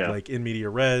started Yeah. like in media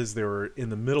res. They were in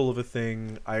the middle of a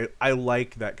thing. I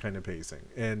like that kind of pacing.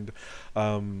 And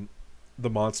the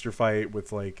monster fight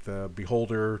with like the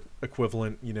Beholder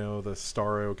equivalent, you know, the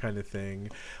Starro kind of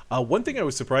thing. One thing I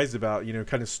was surprised about, you know,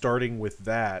 kind of starting with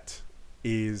that,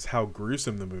 is how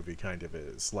gruesome the movie kind of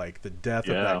is. Like the death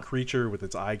of Yeah. that creature with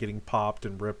its eye getting popped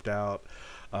and ripped out.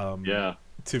 Yeah.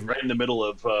 To Right in the middle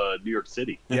of New York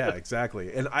City. yeah,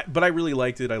 exactly. But I really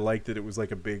liked it. I liked that it was like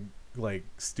a big, like,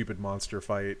 stupid monster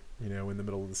fight, you know, in the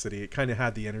middle of the city. It kind of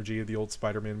had the energy of the old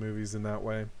Spider-Man movies in that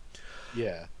way.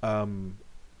 Yeah. And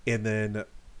then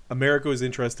America was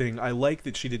interesting. I like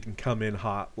that she didn't come in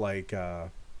hot like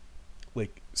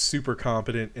super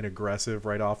competent and aggressive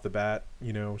right off the bat.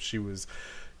 You know, she was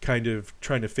kind of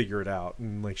trying to figure it out,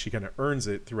 and like she kind of earns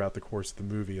it throughout the course of the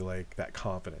movie, like that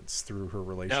confidence through her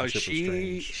relationship Now with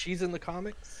Strange. she's in the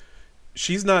comics.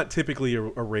 She's not typically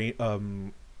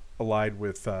allied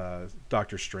with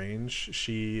Doctor Strange.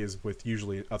 She is with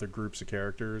usually other groups of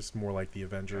characters, more like the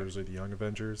Avengers or the Young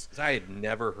Avengers. 'Cause I had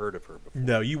never heard of her before.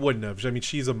 No, you wouldn't have. I mean,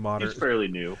 she's a modern, He's fairly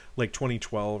new. like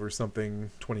 2012 or something.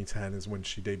 2010 is when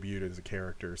she debuted as a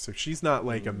character, so she's not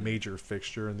like a major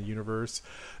fixture in the universe.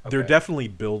 They're Okay. definitely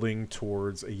building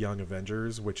towards a Young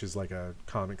Avengers, which is like a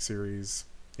comic series,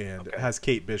 and it Okay. has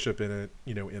Kate Bishop in it,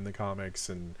 you know, in the comics.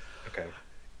 And Okay.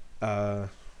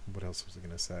 what else was I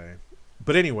gonna say?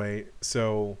 But anyway,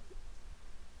 so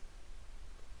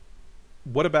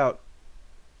what about?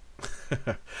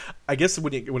 I guess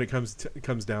when it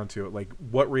comes down to it, like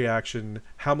what reaction?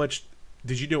 How much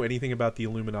did you know anything about the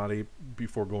Illuminati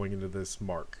before going into this,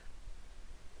 Mark?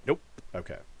 Nope.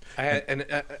 Okay. And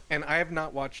I have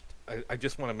not watched. I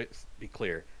just want to be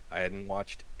clear. I hadn't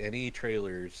watched any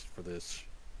trailers for this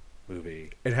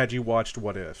movie. And had you watched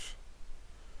What If?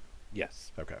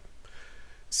 Yes. Okay.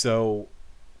 So,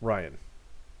 Ryan,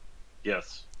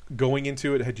 Yes. going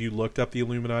into it, had you looked up the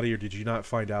Illuminati, or did you not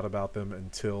find out about them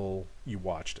until you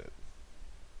watched it?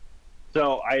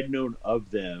 So I had known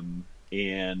of them,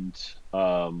 and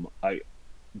I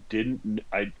didn't.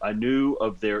 I knew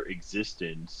of their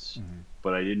existence,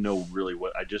 but I didn't know really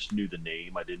what. I just knew the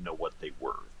name. I didn't know what they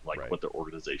were, like Right. what their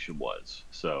organization was.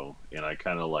 So, and I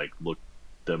kind of like looked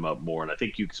them up more, and I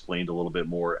think you explained a little bit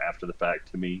more after the fact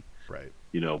to me. Right.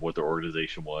 You know what their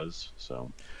organization was.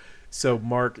 So,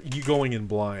 Mark, you going in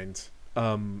blind,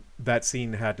 that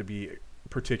scene had to be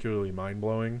particularly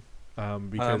mind-blowing,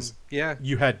 because Yeah.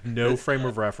 you had no frame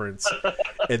of reference,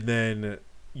 and then,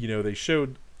 you know, they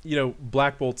showed, you know,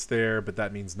 Black Bolt's there, but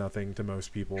that means nothing to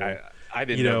most people. I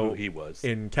didn't You know know, who he was.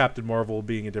 And Captain Marvel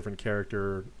being a different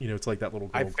character, you know, it's like that little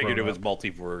girl I figured it was grown up.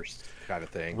 multiverse kind of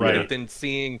thing. Right. But then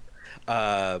seeing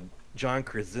John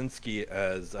Krasinski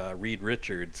as Reed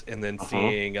Richards, and then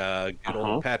seeing good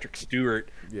old Patrick Stewart.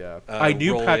 Yeah, I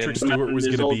knew roll Patrick in. Stewart was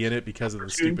His going to old be in it because of the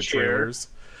cartoon stupid chair. trailers.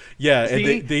 Yeah, and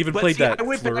See? they even But played see, that I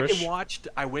went flourish. back and watched.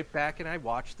 I went back and I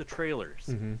watched the trailers,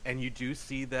 and you do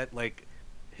see that like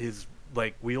his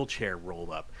like wheelchair rolled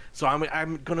up. So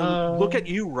I'm gonna look at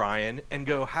you, Ryan, and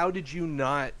go, how did you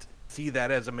not see that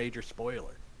as a major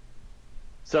spoiler?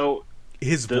 So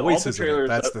His all voice the is in it. trailers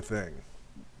That's that- the thing.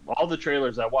 all the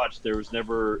trailers I watched, there was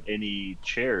never any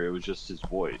chair. It was just his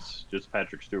voice, just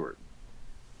Patrick Stewart.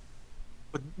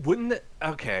 But wouldn't it,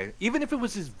 okay, even if it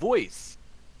was his voice,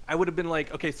 I would have been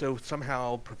like, okay, so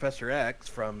somehow Professor X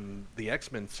from the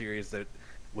X-Men series that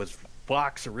was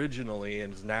Fox originally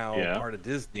and is now Yeah. part of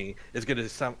Disney, is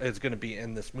gonna be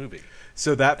in this movie.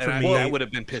 So that for And me, that would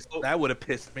have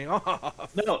pissed me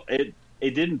off. No, it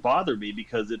didn't bother me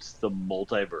because it's the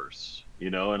multiverse,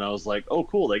 and I was like, oh,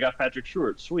 cool, they got Patrick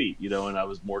Stewart, sweet, and I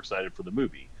was more excited for the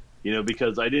movie,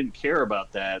 because I didn't care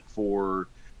about that for,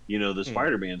 the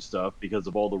Spider-Man stuff because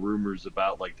of all the rumors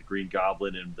about like the Green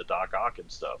Goblin and the Doc Ock and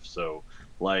stuff. So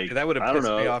like That would have I don't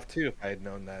pissed me know. off too if I had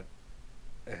known that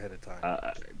ahead of time.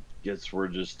 I guess we're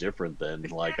just different then.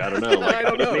 Like I don't know. Like I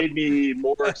don't know. it made me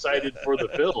more excited for the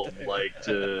film, like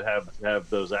to have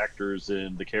those actors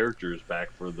and the characters back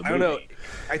for the movie. I don't know.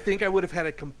 I think I would have had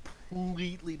a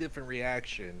completely different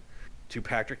reaction to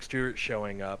Patrick Stewart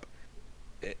showing up,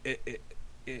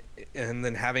 and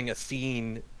then having a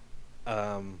scene,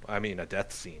 a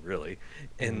death scene, really,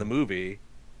 in the movie.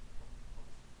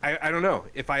 I don't know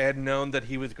if I had known that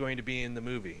he was going to be in the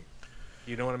movie.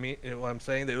 You know what I mean? You know what I'm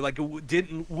saying? They like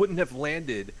wouldn't have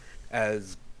landed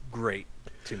as great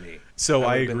to me. So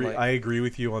I would've been agree. like- I agree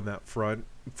with you on that front.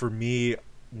 For me,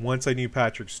 once I knew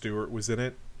Patrick Stewart was in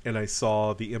it, and I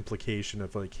saw the implication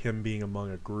of like him being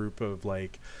among a group of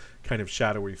like kind of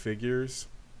shadowy figures,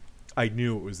 I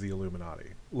knew it was the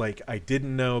Illuminati. Like I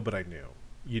didn't know, but I knew.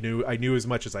 I knew as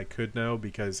much as I could know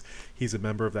because he's a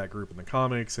member of that group in the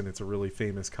comics, and it's a really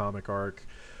famous comic arc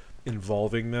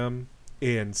involving them.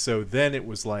 And so then it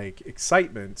was like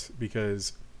excitement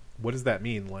because what does that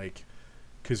mean? Like,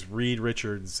 because Reed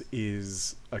Richards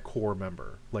is a core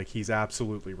member, like he's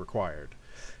absolutely required.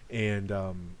 And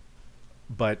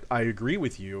but I agree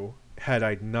with you. Had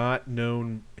I not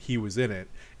known he was in it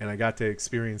and I got to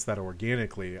experience that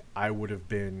organically, I would have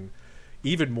been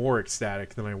even more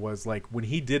ecstatic than I was. Like when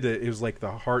he did it, it was like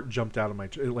the heart jumped out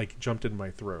of jumped into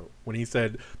my throat when he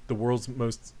said the world's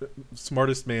most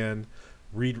smartest man,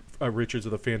 Reed Richards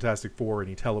of the Fantastic Four, and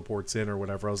he teleports in or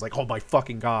whatever. I was like, oh my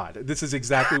fucking god, this is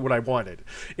exactly what I wanted.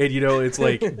 And it's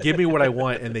like, give me what I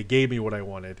want, and they gave me what I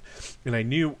wanted. And I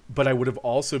knew, but I would have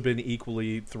also been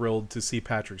equally thrilled to see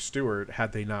Patrick Stewart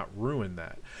had they not ruined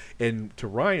that. And to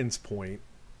Ryan's point,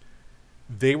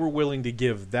 they were willing to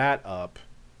give that up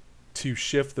to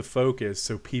shift the focus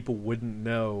so people wouldn't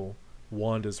know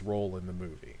Wanda's role in the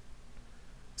movie.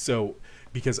 So,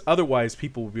 because otherwise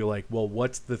people would be like, well,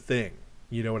 what's the thing?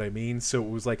 You know what I mean? So it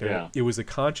was like it was a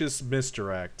conscious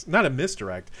misdirect, not a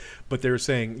misdirect, but they were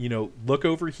saying, look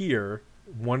over here,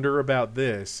 wonder about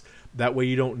this. That way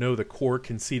you don't know the core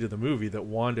conceit of the movie that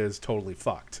Wanda is totally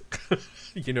fucked.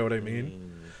 You know what I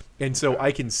mean? And so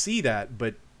I can see that,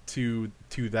 but to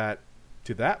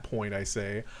that point, I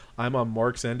say I'm on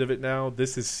Mark's end of it now.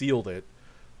 This has sealed it.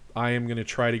 I am going to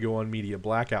try to go on media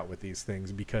blackout with these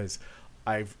things because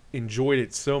I've enjoyed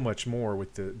it so much more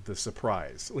with the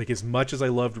surprise. Like as much as I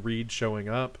loved Reed showing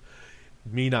up,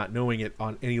 me not knowing it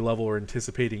on any level or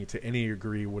anticipating it to any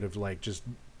degree would have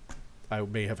I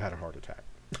may have had a heart attack.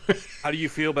 How do you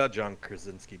feel about John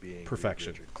Krasinski being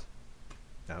Perfection. Reed Richards?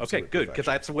 Absolute Okay, good, because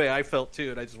perfection. that's the way I felt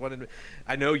too, and I just wanted to.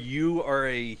 I know you are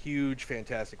a huge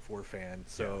Fantastic Four fan,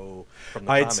 so from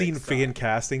the I had comics seen side- fan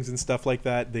castings and stuff like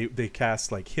that. They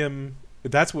cast like him.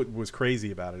 That's what was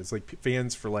crazy about it. It's like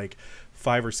fans for like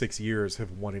 5 or 6 years have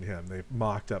wanted him. They've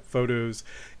mocked up photos,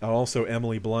 and also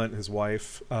Emily Blunt, his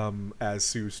wife, as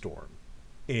Sue Storm,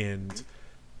 and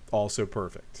also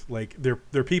perfect. Like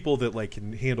they're people that like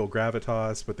can handle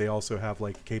gravitas, but they also have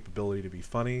like the capability to be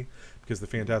funny because the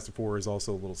Fantastic Four is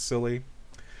also a little silly.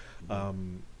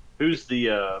 Who's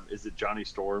the is it Johnny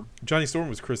Storm? Johnny Storm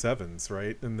was Chris Evans,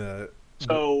 right? And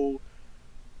So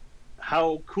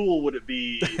how cool would it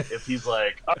be if he's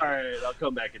like, all right, I'll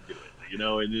come back and do it,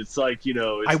 and it's like, it's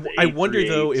I wonder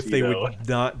though 838, if they would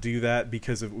not do that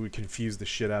because it would confuse the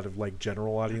shit out of like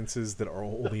general audiences that are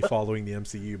only following the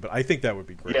MCU. But I think that would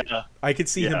be great. Yeah. I could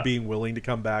see him Yeah. being willing to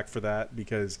come back for that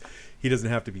because he doesn't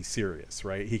have to be serious,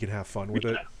 right? He can have fun with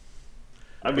it.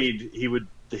 I mean,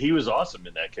 he was awesome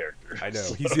in that character. I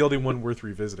know he's the only one worth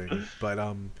revisiting. But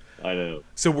I know.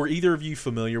 so were either of you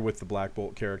familiar with the Black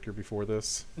Bolt character before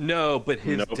this? No, but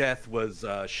his Nope. death was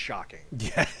shocking.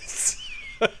 Yes.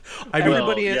 I mean,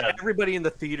 Everybody in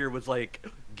the theater was like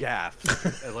gasped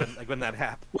like when that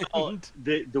happened. Well,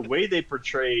 the way they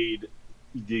portrayed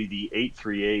the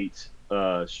 838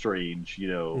 Strange,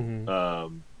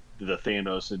 the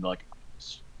Thanos and like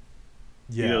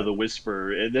yeah. the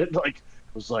Whisper, and then like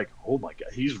I was like, oh my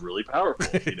god, he's really powerful,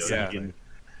 Exactly.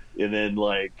 and then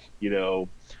like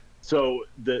so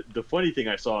the funny thing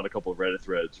I saw in a couple of Reddit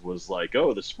threads was like,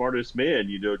 oh, the smartest man,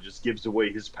 just gives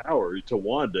away his power to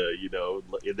Wanda,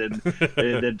 and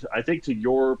then I think to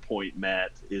your point,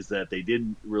 Matt, is that they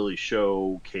didn't really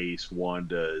showcase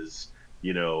Wanda's,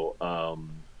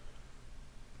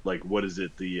 like what is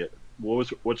it?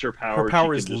 What's her power? Her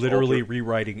power She is can just literally alter-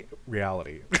 rewriting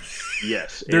reality.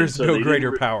 yes. And There's so no they greater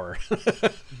didn't power.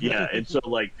 Yeah, and so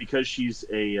like because she's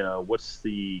a what's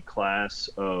the class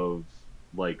of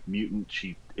like mutant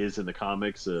she is in the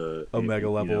comics? Omega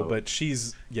you level, know, but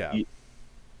she's y-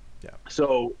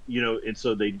 so and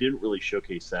so they didn't really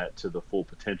showcase that to the full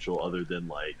potential, other than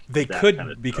like They that could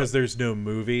kind of because stuff. there's no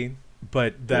movie,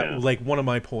 but that Yeah. like one of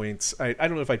my points. I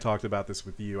don't know if I talked about this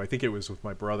with you. I think it was with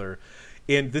my brother,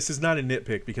 and this is not a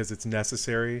nitpick because it's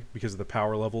necessary because of the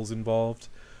power levels involved.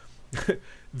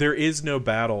 There is no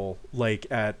battle like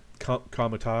at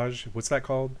Comitage. What's that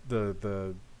called?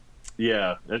 The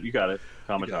Yeah, you got it.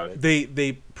 You got Comitage. it.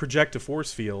 they project a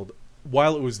force field.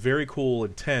 While it was very cool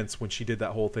and tense when she did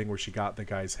that whole thing where she got in the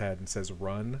guy's head and says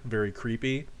 "run," very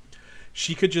creepy.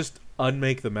 She could just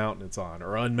unmake the mountain it's on,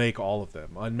 or unmake all of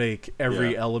them, unmake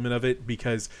every Yeah. element of it,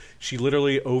 because she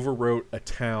literally overwrote a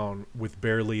town with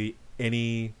barely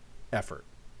any effort.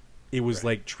 It was Right.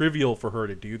 like trivial for her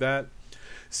to do that.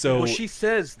 So Well, she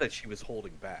says that she was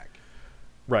holding back.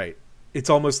 right. It's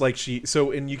almost like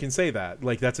and you can say that,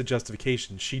 like that's a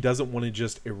justification. She doesn't want to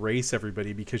just erase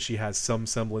everybody because she has some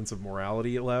semblance of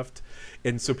morality left.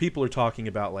 And so people are talking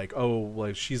about like, oh,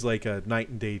 well, she's like a night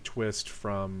and day twist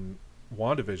from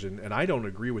WandaVision, and I don't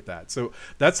agree with that. So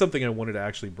that's something I wanted to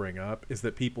actually bring up, is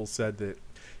that people said that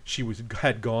she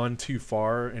had gone too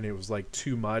far and it was like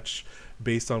too much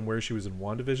based on where she was in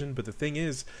WandaVision. But the thing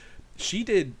is, she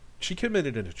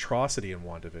committed an atrocity in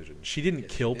WandaVision. She didn't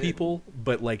Yes, she kill did. people,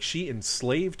 but like she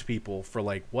enslaved people for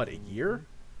like what, a year?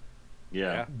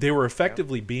 Yeah. They were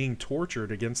effectively being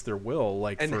tortured against their will.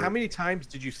 Like, And for, how many times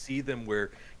did you see them where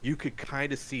you could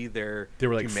kind of see their they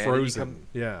were like humanity frozen.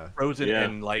 Yeah. frozen, Yeah.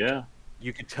 and like yeah.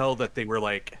 you could tell that they were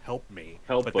like, "Help me,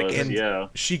 Help but they us. can't. Yeah.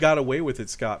 She got away with it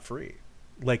scot free.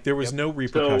 Like there was Yep. no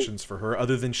repercussions for her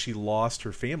other than she lost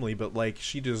her family, but like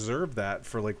she deserved that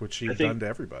for like what she I had think- done to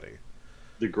everybody.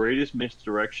 The greatest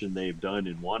misdirection they've done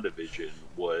in WandaVision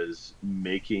was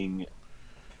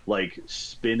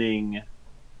spinning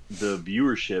the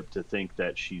viewership to think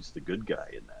that she's the good guy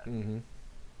in that. Mm-hmm.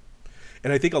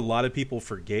 And I think a lot of people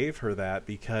forgave her that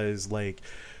because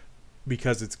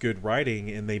it's good writing,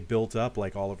 and they built up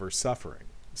like all of her suffering.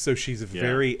 So she's a Yeah.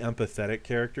 very empathetic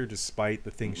character despite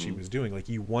the things she Mhm. was doing. Like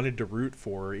you wanted to root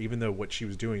for her even though what she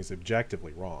was doing is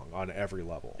objectively wrong on every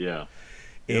level. Yeah.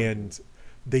 Yep. And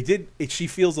she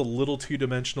feels a little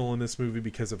two-dimensional in this movie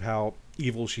because of how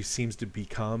evil she seems to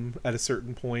become at a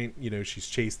certain point. You know, she's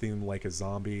chasing them like a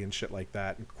zombie and shit like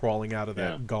that, and crawling out of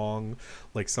that Yeah. gong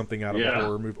like something out of a Yeah.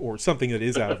 horror movie, or something that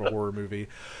is out of a horror movie.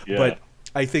 Yeah. But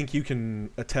I think you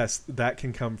can attest that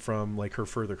can come from like her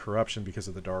further corruption because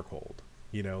of the Darkhold.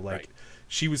 You know, like Right.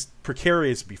 she was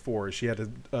precarious before. She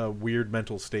had a weird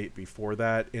mental state before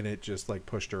that, and it just like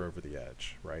pushed her over the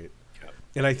edge, right? Yep.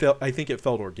 And I think it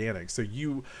felt organic. So do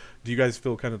you guys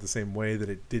feel kind of the same way, that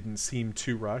it didn't seem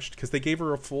too rushed? Because they gave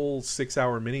her a full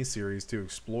 6-hour miniseries to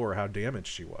explore how damaged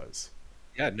she was.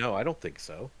 Yeah, no, I don't think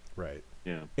so. Right.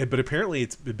 Yeah. But apparently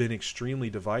it's been extremely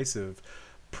divisive,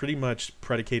 pretty much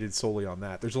predicated solely on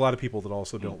that. There's a lot of people that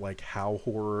also don't like how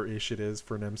horror-ish it is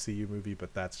for an MCU movie,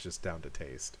 but that's just down to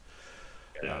taste.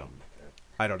 Yeah.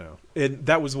 I don't know. And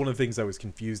that was one of the things I was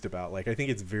confused about. Like, I think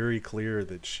it's very clear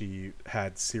that she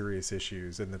had serious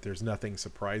issues and that there's nothing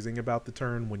surprising about the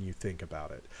turn when you think about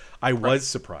it. I was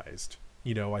surprised.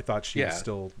 You know, I thought she was Yeah.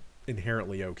 still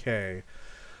inherently okay.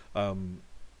 I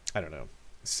don't know.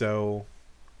 So,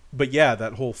 but yeah,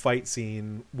 that whole fight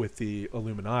scene with the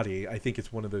Illuminati, I think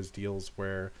it's one of those deals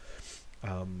where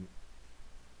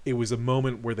it was a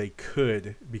moment where they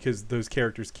could, because those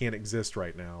characters can't exist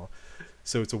right now.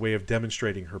 So it's a way of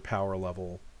demonstrating her power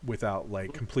level without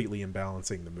like completely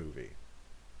imbalancing the movie.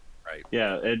 Right.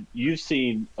 Yeah, and you've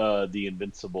seen the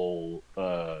Invincible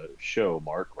show,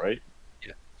 Mark, right?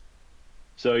 Yeah.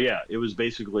 So yeah, it was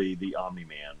basically the Omni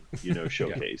Man,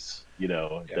 showcase.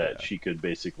 Yeah. That she could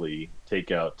basically take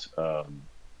out.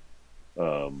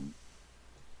 Oh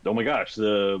my gosh,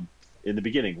 in the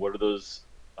beginning, what are those?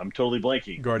 I'm totally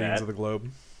blanking. Guardians Matt? of the Globe.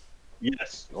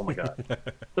 Yes. Oh my god.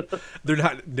 They're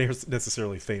not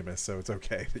necessarily famous, so it's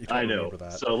okay that you don't I know. remember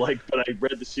that. So but I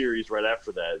read the series right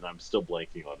after that, and I'm still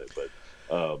blanking on it. But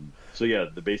so yeah,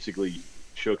 basically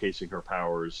showcasing her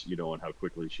powers, and how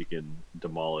quickly she can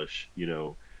demolish,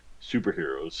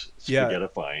 superheroes, Yeah.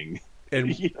 spaghettifying,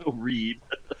 and Reed.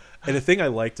 And the thing I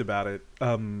liked about it,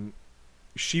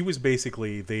 she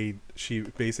basically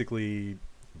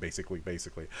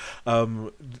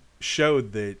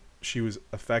showed that she was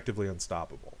effectively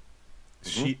unstoppable.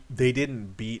 They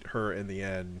didn't beat her in the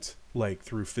end like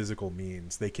through physical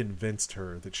means. They convinced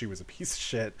her that she was a piece of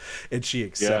shit, and she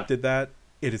accepted that.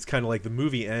 it is kind of like the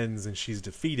movie ends and she's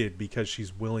defeated because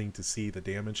she's willing to see the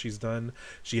damage she's done.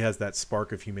 She has that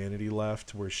spark of humanity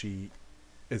left where she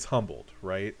is humbled,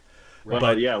 right? Well,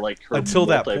 But yeah, like her until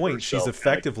that multiverse point, she's self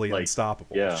effectively kinda, like,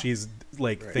 unstoppable. yeah. She's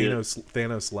like Right.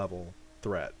 Thanos level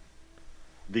threat.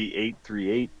 The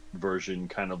 838 version,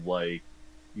 kind of like,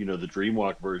 you know, the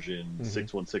Dreamwalk version, Mhm.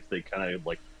 616. They kind of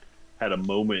like had a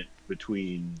moment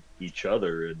between each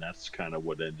other, and that's kind of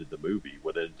what ended the movie,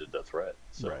 what ended the threat.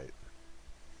 So. Right.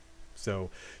 So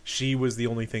she was the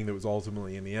only thing that was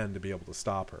ultimately in the end to be able to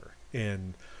stop her.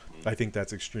 And I think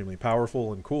that's extremely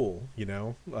powerful and cool, you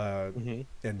know?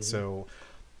 And so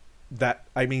that,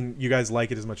 I mean, you guys like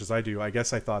it as much as I do. I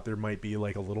guess I thought there might be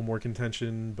like a little more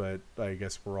contention, but I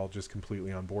guess we're all just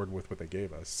completely on board with what they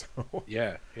gave us. So.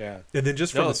 Yeah, yeah. And then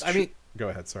just from No, this, I mean, go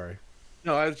ahead. Sorry.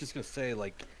 no, I was just gonna say,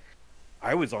 like,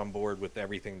 I was on board with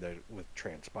everything that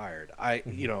transpired.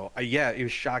 You know, yeah, it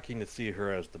was shocking to see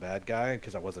her as the bad guy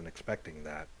because I wasn't expecting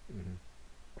that.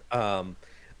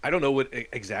 I don't know what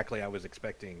exactly I was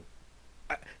expecting.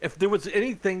 If there was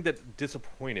anything that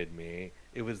disappointed me,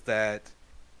 it was that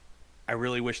I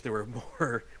really wish there were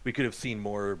more. We could have seen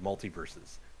more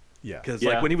multiverses. Yeah. Because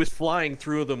Yeah. like when he was flying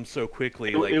through them so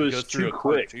quickly, It like was he goes too through a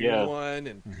quick, cartoon yeah. one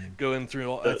and Mhm. going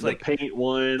through all. The, It's the like paint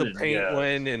one, the and, paint yeah,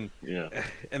 one, and yeah,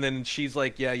 and then she's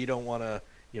like, "Yeah, you don't want to."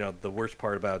 You know, the worst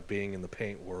part about being in the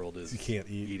paint world is You can't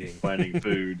eat. eating. finding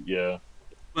food, yeah.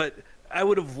 But I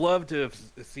would have loved to have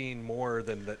seen more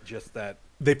than that. Just that.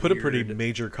 They put a pretty weird-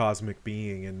 major cosmic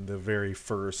being in the very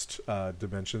first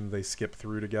dimension they skip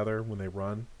through together when they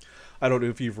run. I don't know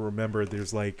if you've remembered.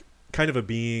 There's like kind of a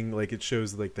being, like it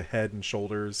shows like the head and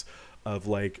shoulders of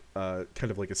like kind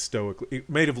of like a stoic. It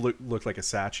might have looked like a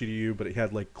statue to you, but it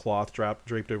had like cloth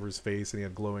draped over his face and he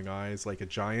had glowing eyes like a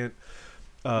giant.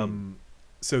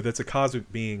 So that's a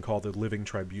cosmic being called the Living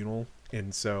Tribunal,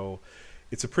 and so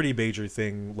it's a pretty major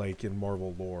thing like in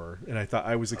Marvel lore. And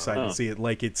I was excited to see it.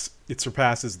 Like it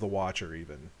surpasses the Watcher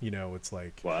even. You know, it's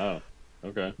like Wow.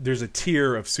 Okay. there's a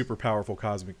tier of super powerful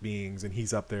cosmic beings, and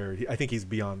he's up there. I think he's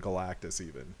beyond Galactus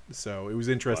even. So it was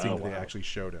interesting that they actually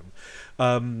showed him.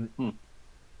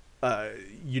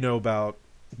 You know about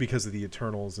because of the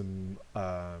Eternals and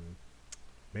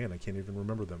man, I can't even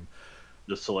remember them.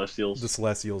 The Celestials. The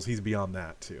Celestials. He's beyond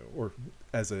that too, or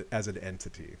as an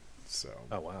entity. So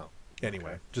Oh wow.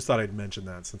 anyway, Okay. just thought I'd mention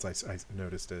that since I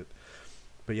noticed it.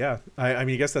 But yeah, I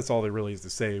mean, I guess that's all there really is to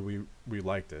say. We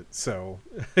liked it, so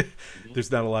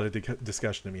there's not a lot of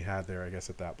discussion to be had there. I guess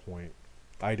at that point,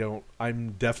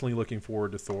 I'm definitely looking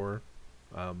forward to Thor.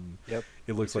 Yep.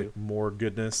 It looks me like more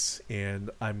goodness,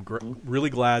 and I'm really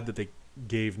glad that they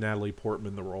gave Natalie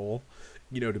Portman the role,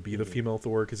 you know, to be the female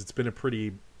Thor, because it's a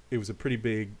pretty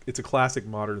big. It's a classic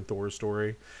modern Thor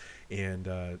story, and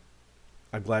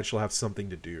I'm glad she'll have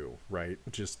something to do, right?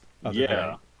 Just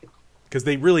Yeah. because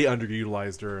they really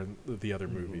underutilized her in the other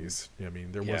movies. I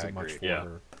mean, there Yeah, wasn't I much agree. for Yeah.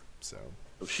 her. So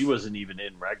She wasn't even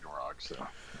in Ragnarok, so.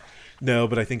 no,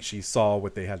 but I think she saw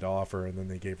what they had to offer, and then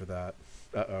they gave her that.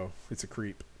 It's a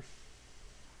creep.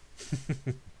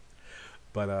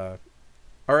 But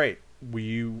all right,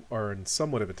 we are in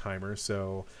somewhat of a timer,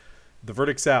 so the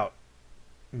verdict's out.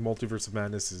 Multiverse of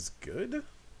Madness is good.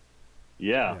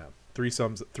 Yeah. Yeah, three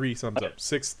thumbs up,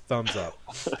 6 thumbs up.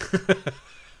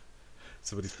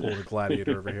 Somebody's pulling a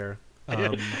gladiator over here.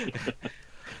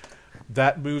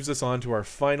 That moves us on to our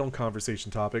final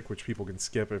conversation topic, which people can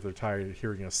skip if they're tired of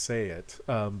hearing us say it.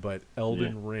 But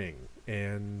Elden Ring,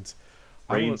 and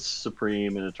Reigns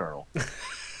supreme and eternal.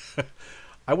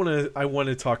 I want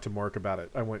to talk to Mark about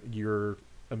it. I want your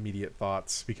immediate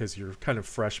thoughts because you're kind of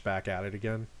fresh back at it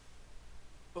again.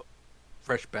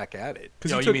 Fresh back at it.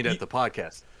 'Cause No, you you mean took- at the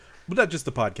podcast? But not just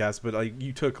the podcast, but like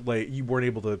you weren't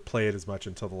able to play it as much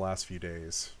until the last few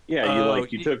days. Yeah, you Oh,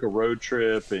 took a road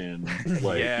trip and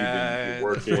like Yeah,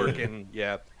 you've been working.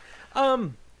 Yeah.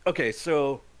 Okay,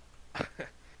 so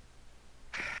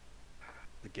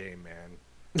the game, man.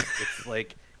 It's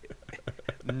like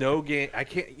no game. I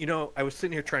can't. You know, I was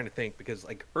sitting here trying to think because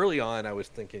like early on, I was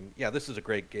thinking, yeah, this is a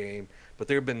great game, but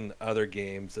there have been other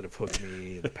games that have hooked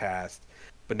me in the past.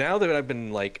 But now that I've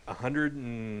been like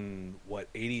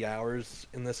 80 hours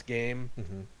in this game,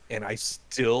 and I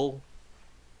still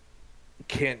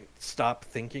can't stop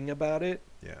thinking about it.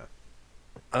 Yeah.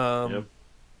 Yep.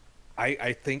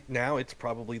 I think now it's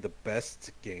probably the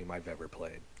best game I've ever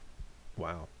played.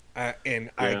 Wow. And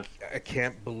Yeah. I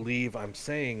can't believe I'm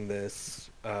saying this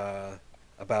about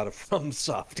a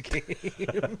FromSoft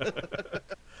game.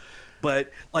 But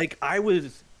like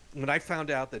when I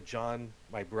found out that John,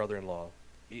 my brother-in-law,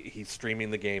 he's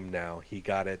streaming the game now. He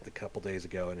got it a couple days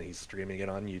ago, and he's streaming it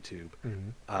on YouTube.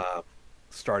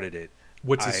 Started it.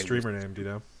 What's his streamer name? Do you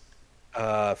know?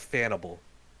 Fanable.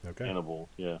 Okay. Hannibal,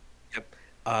 yeah. Yep.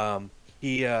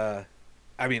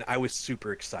 I mean, I was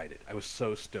super excited. I was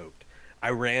so stoked.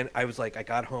 I was like, I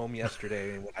got home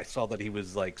yesterday and I saw that he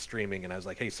was like streaming, and I was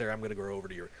like, "Hey, Sarah, I'm gonna go over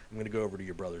to your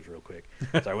brother's real quick."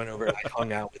 So I went over and I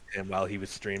hung out with him while he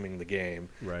was streaming the game.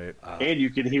 Right. And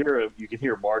you can hear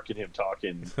Mark and him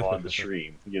talking on the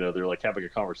stream. You know, they're like having a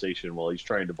conversation while he's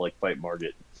trying to like fight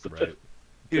Margit. Right.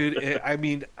 Dude, I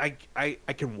mean, I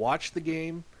can watch the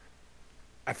game.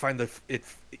 I find that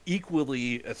it's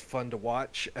equally as fun to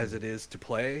watch as it is to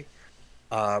play.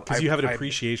 Because you have an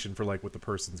appreciation for like what the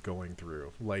person's going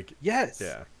through. Like, yes,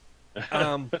 yeah.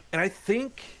 And I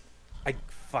think I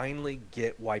finally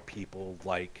get why people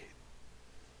like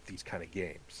these kind of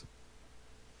games,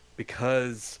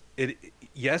 because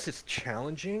yes, it's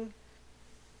challenging,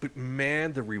 but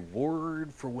man, the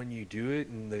reward for when you do it,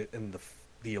 and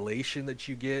the elation that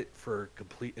you get for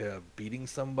complete beating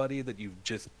somebody that you've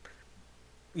just,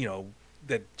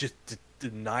 that just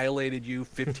annihilated you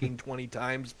 15 20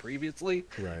 times previously,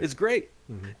 Right. is great.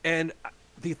 Mm-hmm. And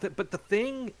but the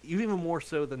thing, even more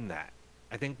so than that,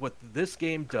 I think what this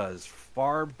game does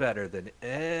far better than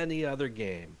any other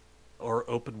game, or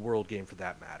open world game for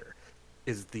that matter,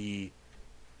 is the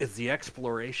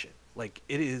exploration. Like,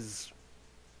 it is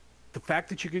the fact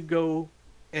that you could go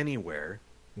anywhere.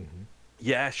 Mm-hmm.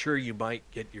 Yeah, sure, you might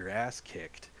get your ass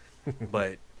kicked,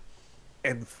 but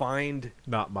and find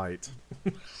Not might.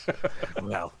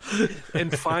 well,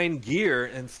 and find gear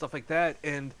and stuff like that,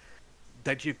 and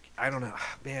that I don't know,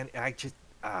 man. I just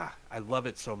I love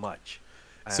it so much.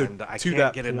 So And I to can't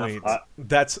that get point, enough.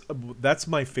 that's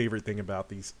my favorite thing about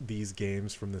these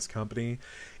games from this company,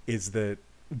 is that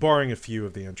barring a few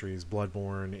of the entries,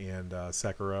 Bloodborne and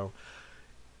Sekiro,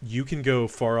 you can go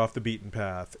far off the beaten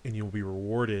path and you'll be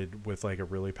rewarded with like a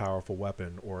really powerful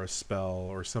weapon or a spell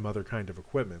or some other kind of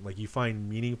equipment. Like, you find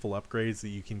meaningful upgrades that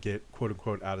you can get quote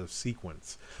unquote out of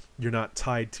sequence. You're not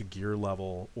tied to gear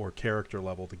level or character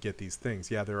level to get these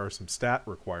things. Yeah, there are some stat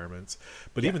requirements,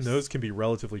 but even Yes. those can be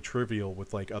relatively trivial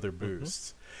with like other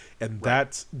boosts. And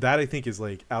Right. that I think is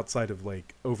like, outside of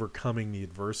like overcoming the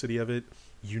adversity of it,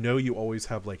 you always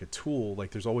have like a tool.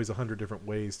 Like, there's always 100 different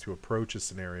ways to approach a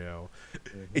scenario,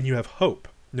 and you have hope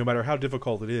no matter how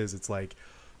difficult it is. It's like,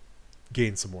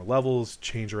 gain some more levels,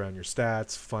 change around your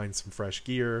stats, find some fresh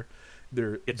gear.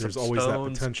 Get There's some always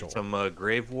stones, that potential. get some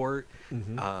gravewort.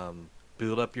 Mhm.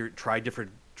 Build up your try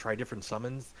different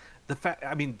summons. The fact,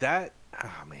 I mean, that,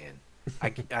 oh man,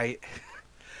 I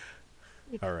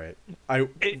All right, I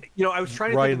was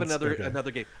trying to Ryan's- think of okay.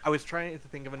 another game. I was trying to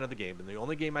think of another game, and the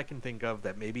only game I can think of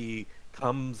that maybe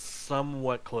comes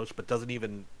somewhat close, but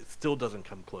still doesn't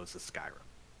come close, is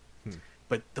Skyrim.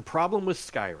 But the problem with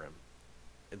Skyrim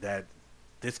that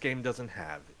this game doesn't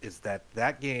have is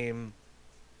that game.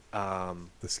 the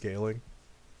scaling.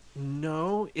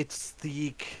 No, it's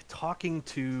the talking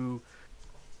to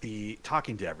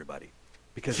everybody,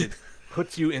 because it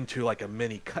puts you into like a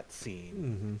mini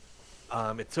cutscene.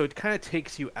 So it kind of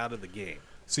takes you out of the game.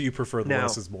 So you prefer the Now-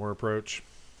 less is more approach?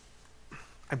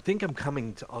 I think I'm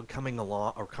coming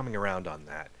around on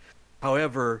that.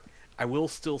 However, I will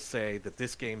still say that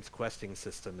this game's questing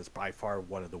system is by far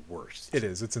one of the worst. It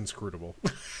is. It's inscrutable.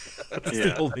 That's Yeah.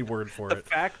 the only word for The it.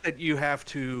 fact that you have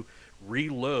to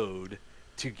reload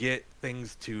to get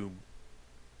things to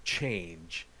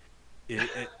change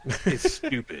is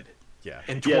stupid. Yeah.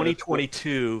 In Yeah,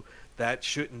 2022, that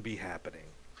shouldn't be happening.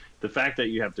 The fact that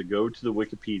you have to go to the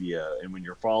Wikipedia, and when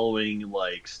you're following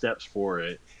like steps for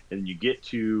it, and you get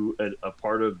to a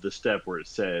part of the step where it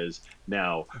says,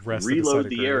 now Rest at the reload site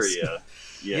the of grace. area.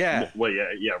 Yeah. Well,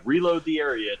 yeah. Reload the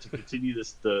area to continue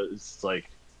this. It's like,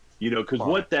 because Fine.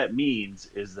 what that means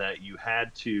is that you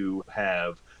had to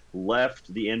have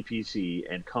left the NPC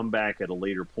and come back at a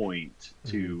later point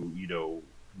to,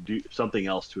 do something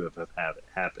else to have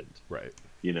happened. Right.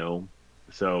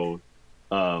 So,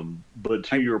 but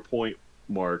to your point,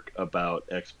 Mark, about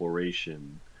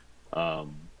exploration, I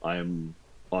am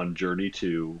on Journey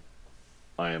 2.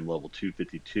 I am level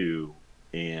 252,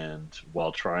 and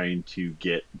while trying to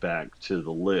get back to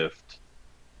the lift,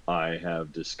 I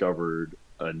have discovered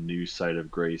a new site of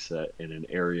grace in an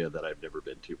area that I've never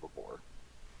been to before.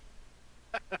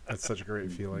 That's such a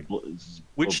great feeling.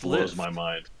 Which blows lift? my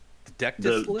mind. The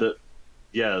Dectus lift?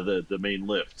 The main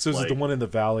lift. So is it the Like, one in the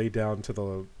valley down to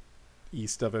the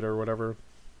east of it or whatever?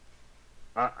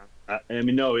 I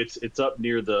mean, no, it's up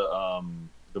near the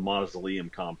mausoleum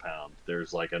compound.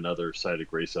 There's like another site of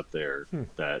grace up there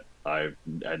that I'd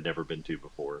never been to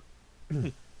before.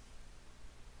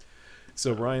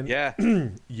 So Ryan, Yeah.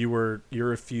 you're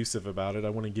effusive about it.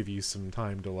 I want to give you some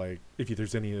time to like, if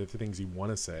there's any other things you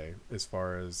want to say as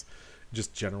far as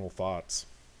just general thoughts.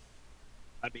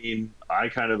 I mean, I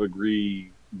kind of agree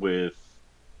with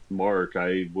Mark.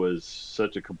 I was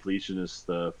such a completionist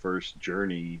the first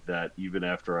journey that even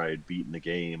after I had beaten the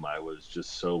game, I was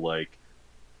just so like,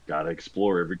 gotta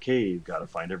explore every cave, gotta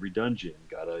find every dungeon,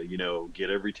 gotta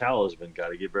get every talisman,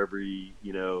 gotta give every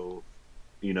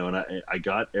and I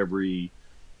got every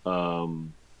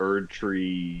Erd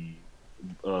Tree,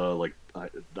 like I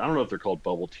don't know if they're called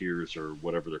bubble tears or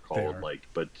whatever they're They called, are. like,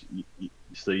 but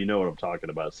so you know what I'm talking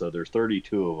about. So there's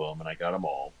 32 of them, and I got them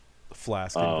all.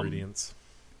 Flask Um, ingredients.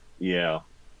 yeah,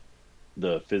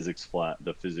 the physics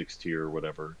tier or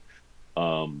whatever.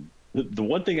 The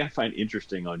one thing I find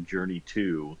interesting on Journey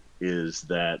 2 is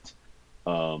that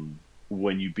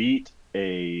when you beat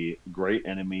a great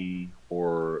enemy,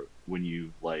 or when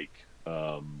you like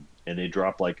and they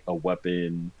drop like a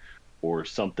weapon or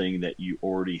something that you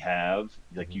already have,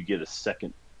 like you get a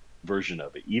second version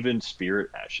of it. Even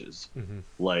spirit ashes. Mm-hmm.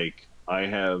 Like I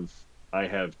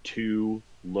have two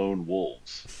lone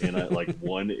wolves, and I like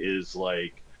one is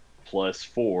like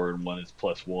 +4 and one is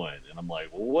 +1, and I'm like,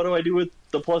 well, what do I do with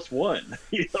the +1?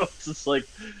 It's just like,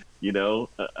 Well,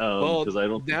 because I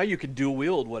don't. now you can dual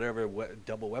wield whatever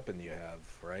double weapon you have,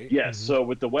 right? Yeah, so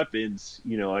with the weapons,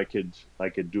 I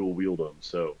could dual wield them,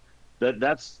 so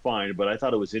that's fine. But I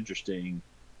thought it was interesting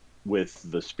with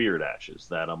the spirit ashes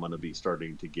that I'm going to be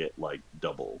starting to get like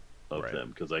double of Right. them,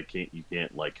 because you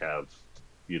can't like have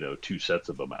two sets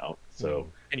of them out. So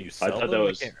Can you I sell thought them? that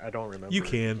was I don't remember. You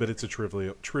can, but it's a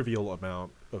trivial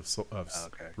amount of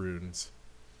Okay. runes.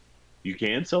 you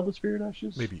can sell the spirit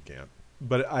ashes. Maybe you can't,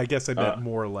 but I guess I meant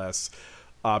more or less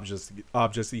objects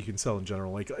that you can sell in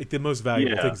general. Like the most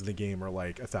valuable Yeah. things in the game are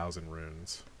like 1,000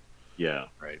 runes. Yeah.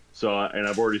 Right. So and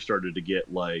I've already started to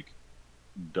get like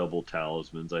double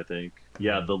talismans, I think.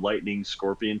 Yeah, the lightning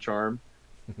scorpion charm.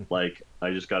 Like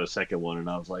I just got a second one, and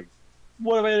I was like,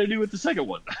 what am I gonna do with the second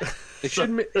one? They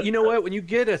should. You know what? When you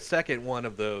get a second one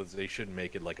of those, they should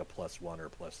make it like a +1 or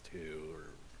 +2 or.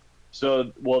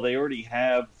 So, well, they already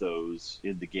have those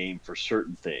in the game for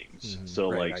certain things. Mhm.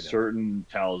 So, Right, I like know. certain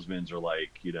talismans are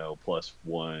like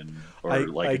 +1, or I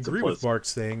like it's agree a with Mark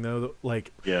saying though, that,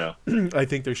 like Yeah, I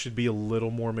think there should be a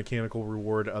little more mechanical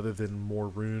reward other than more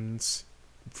runes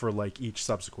for like each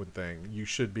subsequent thing. You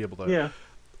should be able to, yeah,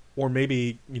 or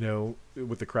maybe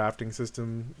with the crafting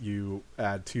system, you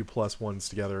add 2 +1s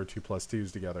together, or 2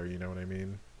 +2s together. You know what I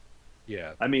mean?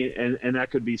 Yeah. I mean, and that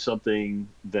could be something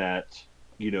that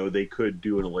they could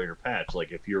do in a later patch.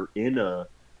 Like if you're in a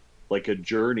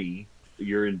journey,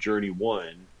 you're in journey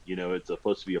 1. It's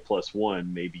supposed to be a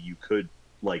 +1. Maybe you could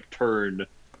like turn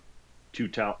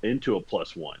into a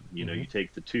 +1. You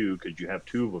take the 2 because you have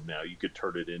 2 of them now. You could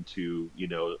turn it into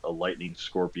a lightning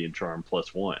scorpion charm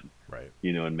 +1. Right.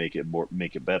 And make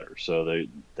it better. So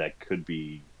that could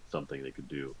be something they could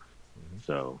do.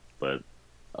 So, but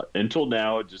until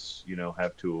now, just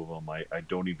have 2 of them. I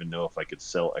don't even know if I could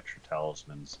sell extra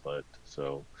talismans, but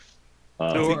so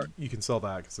I So think you can sell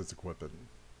that because it's equipment.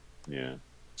 yeah.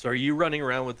 So are you running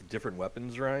around with different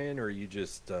weapons, Ryan, or are you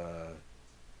just? Do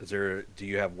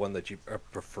you have one that you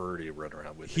prefer to run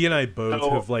around with? He and I both No.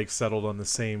 have like settled on the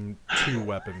same 2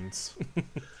 weapons.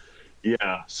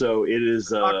 Yeah. So it is.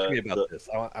 Talk to me about this.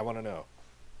 I want to know.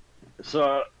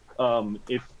 So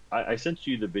if I sent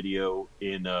you the video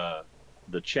in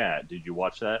the chat, did you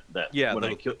watch that? That Yeah, when the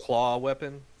I killed. claw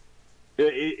weapon.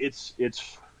 It's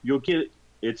you'll get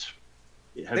it's.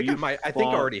 Have you I think I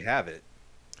fought- already have it.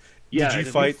 Yeah, Did you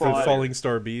have fight the fought- Falling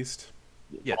Star Beast?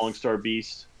 Yes. Falling Star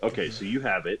Beast. Okay, so you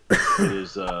have it. It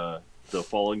is the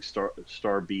Falling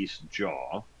Star Beast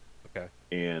jaw, Okay.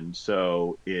 and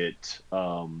so it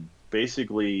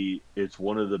basically it's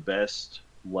one of the best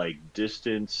like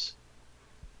distance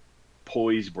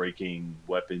poise breaking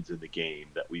weapons in the game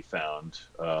that we found.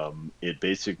 It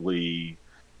basically,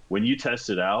 when you test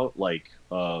it out, like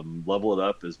level it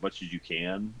up as much as you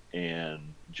can, and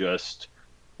just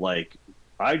like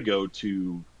I'd go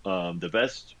to the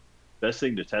best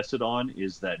thing to test it on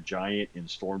is that giant in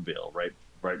Stormvale,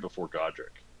 right before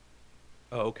Godric.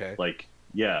 Oh, okay. Like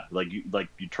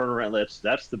you turn around.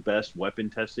 That's the best weapon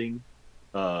testing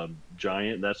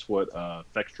giant. That's what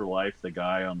Fextra Life, the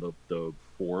guy on the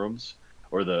forums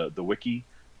or the wiki,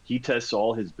 he tests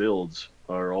all his builds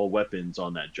or all weapons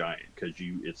on that giant, because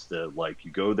you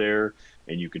go there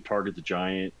and you can target the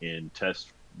giant and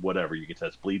test whatever. You can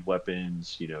test bleed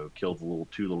weapons, kill the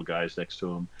two little guys next to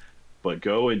him, but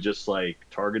go and just like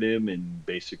target him and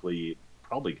basically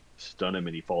probably stun him,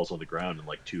 and he falls on the ground in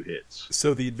like 2 hits.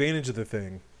 So the advantage of the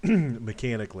thing,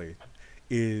 mechanically,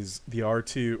 is the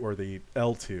R2 or the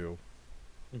L2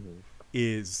 Mhm.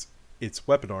 is its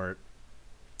weapon art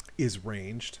is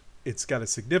ranged. It's got a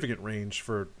significant range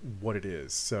for what it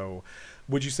is. So,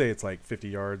 would you say it's like 50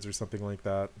 yards or something like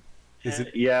that? Is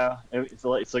it? Yeah, I mean,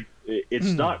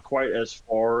 it's not quite as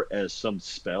far as some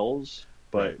spells,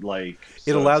 but Right. like It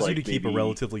so it's allows you like to keep a maybe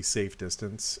relatively safe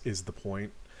distance, is the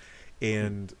point,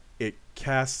 and it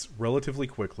casts relatively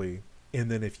quickly. And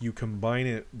then if you combine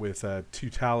it with two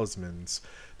talismans,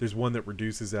 there's one that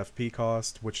reduces FP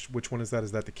cost. Which one is that?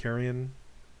 Is that the Carrion?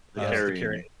 the Yeah, it's the carrying.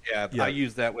 carry. Yeah, Yeah. I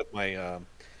use that with my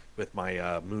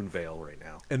Moon Veil right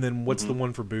now. And then what's the Mhm.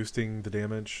 one for boosting the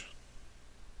damage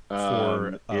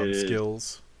for It is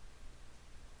skills?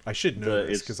 I should know the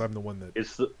this it's because I'm the one that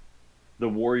it's the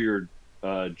warrior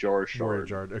jar warrior shard.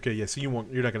 jarred. Okay, yeah. So you're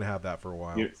not going to have that for a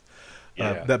while. You-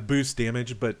 yeah. That boosts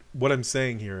damage. But what I'm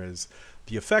saying here is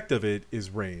the effect of it is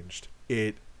ranged.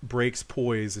 It breaks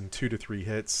poise in 2 to 3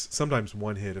 hits, sometimes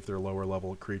one hit if they're lower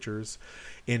level creatures,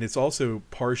 and it's also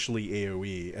partially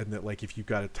AOE. And that like if you've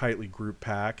got a tightly grouped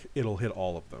pack, it'll hit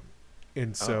all of them.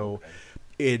 And so,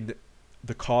 okay. in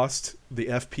the cost, the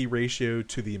FP ratio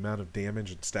to the amount of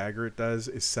damage and stagger it does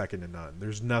is second to none.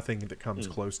 There's nothing that comes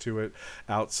close to it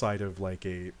outside of like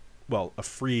a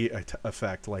free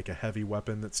effect like a heavy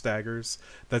weapon that staggers.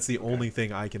 That's the only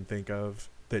thing I can think of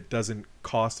that doesn't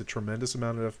cost a tremendous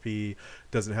amount of FP,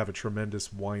 doesn't have a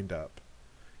tremendous wind up.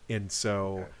 And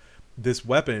so this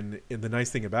weapon, and the nice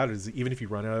thing about it is even if you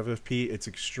run out of FP, it's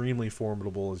extremely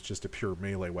formidable as just a pure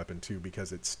melee weapon too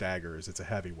because it staggers. It's a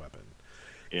heavy weapon.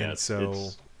 Yeah, And so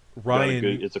it's got a Ryan,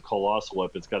 it's a colossal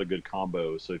weapon. It's got a good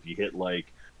combo. So if you hit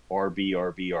like RB,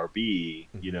 RB,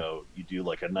 you know, you do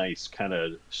like a nice kind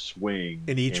of swing,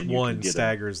 and each you can one get 'em.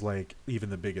 staggers like even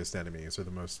the biggest enemies or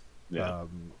the most Yeah.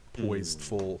 poised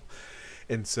full.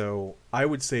 And so I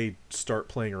would say start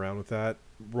playing around with that.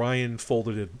 Ryan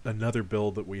folded another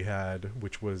build that we had,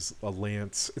 which was a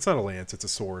lance. It's not a lance, it's a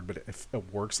sword, but it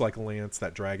works like a lance,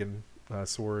 that dragon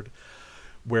sword,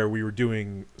 where we were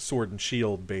doing sword and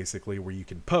shield basically, where you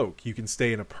can poke. You can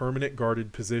stay in a permanent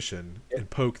guarded position and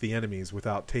poke the enemies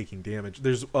without taking damage.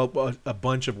 There's a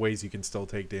bunch of ways you can still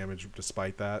take damage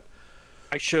despite that.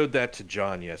 I showed that to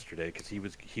John yesterday because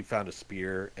he found a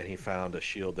spear and he found a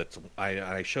shield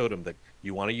I showed him that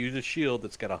you want to use a shield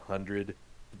that's got 100,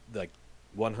 like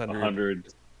 100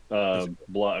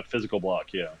 100 physical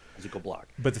block. Yeah. physical block.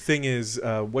 But the thing is,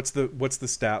 what's the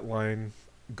stat line?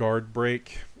 Guard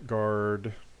break,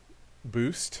 guard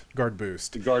boost. The guard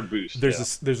boost.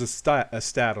 There's a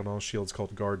stat on all shields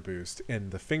called guard boost,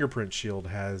 and the fingerprint shield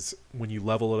has, when you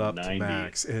level it up 90. to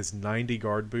max, it has 90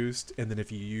 guard boost, and then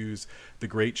if you use the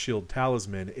Great Shield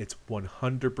Talisman, it's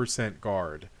 100%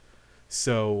 guard.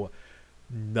 So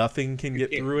nothing can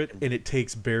get through it, and it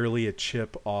takes barely a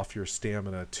chip off your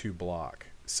stamina to block.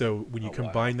 So when you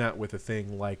combine that with a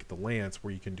thing like the lance,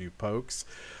 where you can do pokes.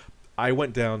 I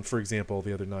went down, for example,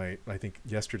 the other night, I think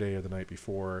yesterday or the night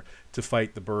before, to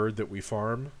fight the bird that we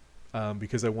farm,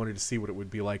 because I wanted to see what it would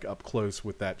be like up close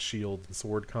with that shield and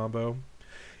sword combo.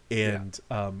 And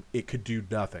it could do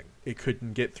nothing. It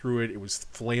couldn't get through it. It was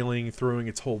flailing, throwing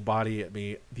its whole body at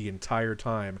me the entire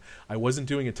time. I wasn't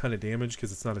doing a ton of damage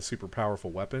because it's not a super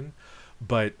powerful weapon,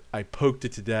 but I poked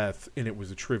it to death, and it was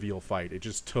a trivial fight. It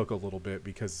just took a little bit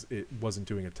because it wasn't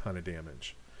doing a ton of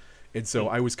damage. And so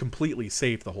I was completely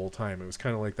safe the whole time. It was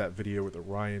kind of like that video that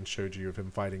Ryan showed you of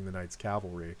him fighting the Knights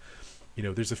Cavalry. You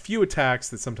know, there's a few attacks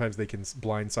that sometimes they can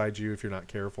blindside you if you're not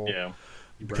careful. Yeah.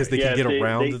 Because they can get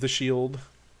around the shield.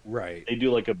 Right. They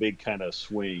do like a big kind of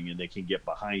swing, and they can get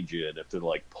behind you. And if they're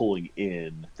like pulling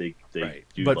in, they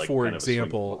do. But like for kind of a swing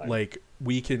example, behind. like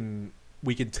we can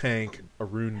tank a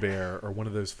rune bear or one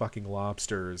of those fucking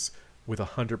lobsters with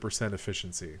 100%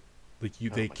 efficiency. Like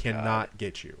they cannot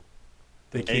get you.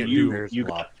 They can't do.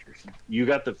 You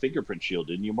got the fingerprint shield,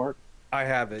 didn't you, Mark? I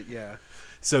have it. Yeah.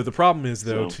 So the problem is,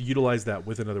 though, to utilize that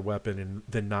with another weapon and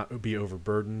then not be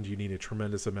overburdened, you need a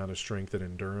tremendous amount of strength and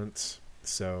endurance.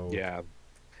 So yeah,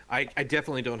 I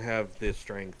definitely don't have the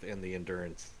strength and the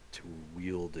endurance to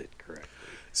wield it correctly.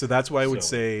 So that's why I would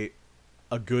say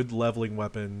a good leveling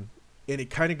weapon, and it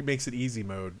kind of makes it easy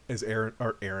mode, as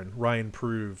Ryan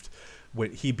proved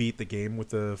when he beat the game with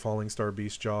the Falling Star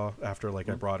Beast Jaw after I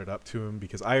brought it up to him,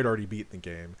 because I had already beaten the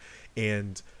game,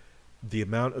 and the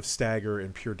amount of stagger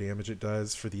and pure damage it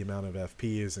does for the amount of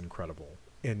FP is incredible.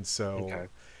 And so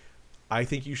I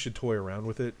think you should toy around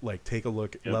with it, like take a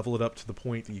look, level it up to the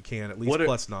point that you can at least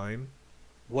 +9.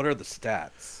 What are the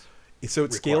stats? So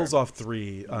it scales off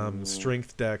 3,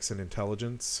 strength, dex, and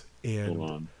intelligence. And hold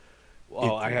on.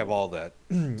 Well, I have all that.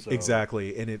 So.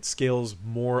 Exactly, and it scales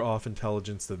more off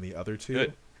intelligence than the other two.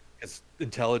 Good. 'Cause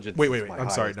intelligence. Wait. is my I'm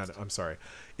sorry. highest. No, I'm sorry.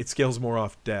 It scales more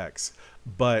off dex,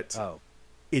 but Oh,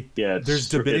 Yeah, there's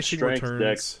diminishing strength, returns.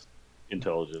 dex,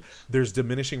 intelligence. There's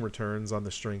diminishing returns on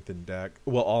the strength and deck.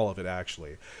 Well, all of it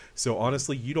actually. So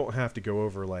honestly, you don't have to go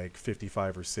over like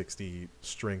 55 or 60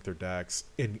 strength or dex,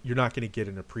 and you're not going to get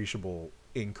an appreciable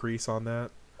increase on that.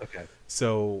 okay.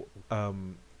 So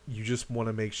you just want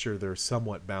to make sure they're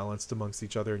somewhat balanced amongst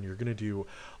each other, and you're going to do,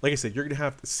 like I said, you're going to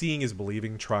have seeing is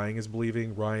believing, trying is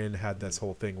believing. Ryan had this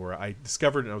whole thing where I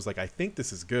discovered it and I was like, I think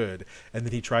this is good, and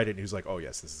then he tried it and he was like, oh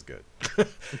yes, this is good.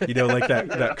 Like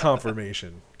that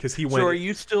confirmation, because he went. So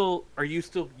are you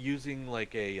still using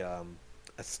like a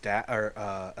staff or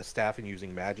a staff and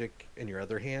using magic in your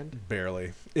other hand?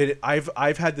 Barely.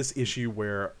 I've had this issue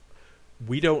where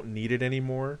we don't need it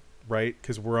anymore, right?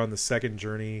 Because we're on the second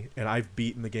journey, and I've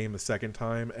beaten the game the second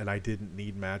time, and I didn't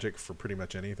need magic for pretty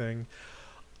much anything.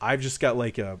 I've just got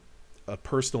like a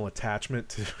personal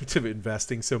attachment to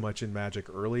investing so much in magic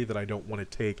early that I don't want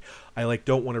to take. I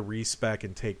don't want to respec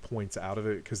and take points out of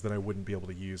it, because then I wouldn't be able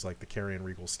to use like the Carrion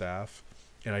Regal staff,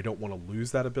 and I don't want to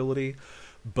lose that ability.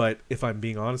 But if I'm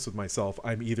being honest with myself,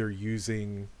 I'm either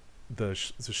using the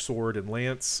sword and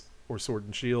lance, or sword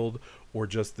and shield, or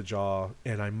just the jaw,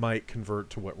 and I might convert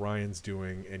to what Ryan's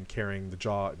doing and carrying the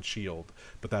jaw and shield,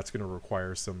 but that's going to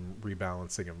require some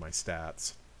rebalancing of my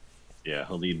stats. Yeah,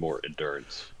 he'll need more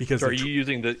endurance. Because So you're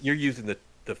using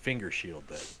the finger shield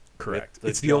then? correct.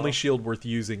 With It's the jaw? only shield worth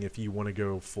using if you want to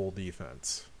go full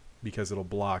defense, because it'll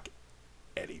block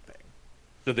anything.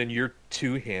 So then you're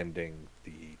two-handing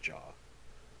the jaw.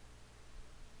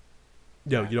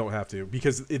 No, you don't have to,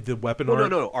 because the weapon No, art.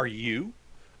 no. Are you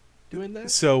doing that?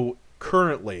 So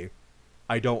currently,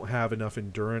 I don't have enough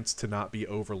endurance to not be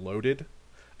overloaded.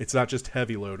 It's not just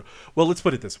heavy load. Well, let's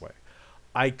put it this way: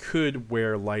 I could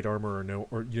wear light armor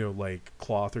or like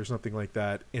cloth or something like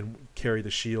that, and carry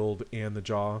the shield and the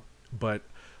jaw. But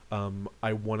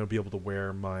I want to be able to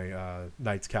wear my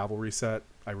Knights Cavalry set.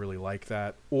 I really like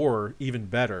that. Or even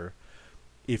better,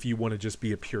 if you want to just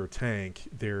be a pure tank,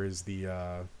 there is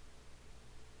the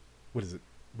what is it?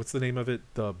 What's the name of it?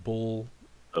 The bull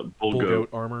goat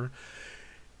armor.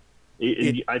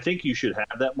 I think you should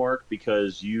have that, Mark,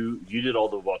 because you did all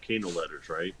the volcano letters,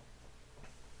 right?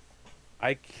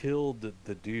 I killed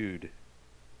the dude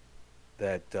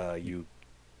that the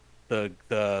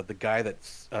guy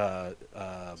that's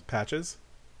Patches.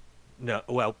 no,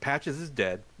 well, Patches is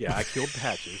dead. Yeah, I killed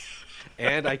Patches,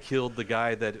 and I killed the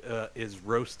guy that is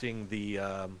roasting the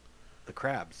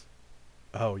crabs.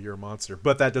 Oh, you're a monster.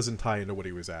 But that doesn't tie into what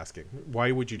he was asking.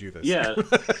 Why would you do this? Yeah.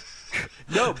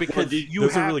 No, because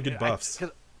those are really good buffs.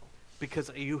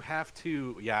 Because you have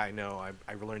to. Yeah, I know.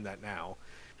 I've learned that now.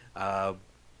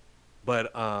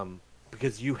 But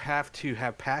because you have to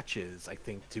have Patches, I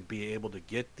think, to be able to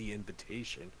get the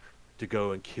invitation to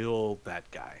go and kill that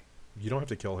guy. You don't have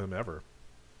to kill him ever.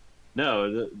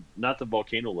 No, not the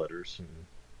volcano letters.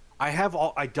 I've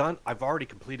already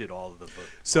completed all of the book.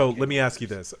 So let me ask you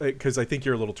this, because I think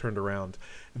you're a little turned around.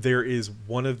 There is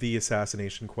one of the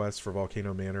assassination quests for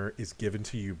Volcano Manor is given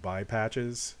to you by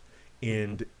Patches,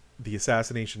 and the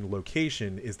assassination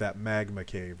location is that magma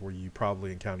cave where you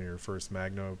probably encounter your first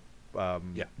Magno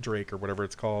Drake or whatever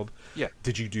it's called. Yeah.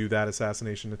 Did you do that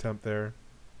assassination attempt there?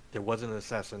 There wasn't an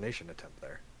assassination attempt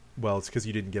there. Well, it's because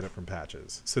you didn't get it from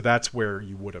Patches. So that's where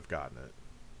you would have gotten it.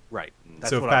 Right. That's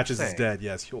So if what I'm Patches is saying. dead,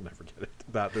 yes, you'll never get it.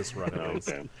 Not this run. Oh, At least.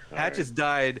 okay. All Patches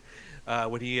died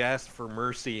when he asked for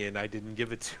mercy, and I didn't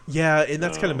give it to him. Yeah, and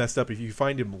that's kind of Oh. messed up. If you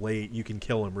find him late, you can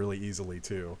kill him really easily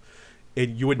too,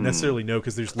 and you wouldn't necessarily know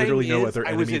because there's literally no other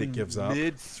I was enemy in that gives up.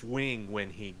 mid-swing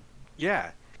when he,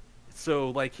 yeah.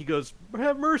 So like he goes,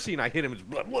 "Have mercy," and I hit him. And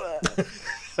blah, blah.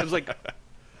 I was like,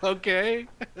 okay.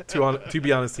 To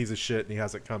be honest, he's a shit and he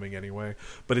has it coming anyway.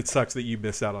 But it sucks that you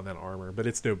miss out on that armor. But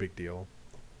it's no big deal,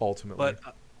 ultimately.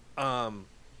 But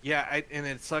yeah, and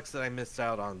it sucks that I missed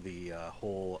out on the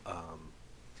whole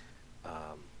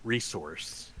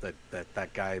resource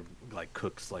that guy like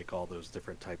cooks like all those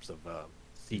different types of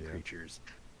sea creatures.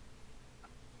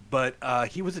 But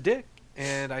he was a dick,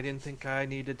 and I didn't think I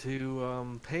needed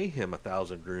to pay him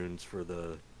 1,000 runes for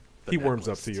the he warms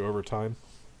up necklace. to you over time.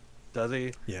 Does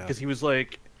he? Yeah. Because he was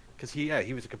like,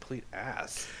 he was a complete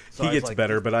ass. So He I was gets like,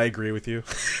 better, but I agree with you.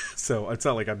 So it's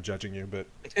not like I'm judging you, but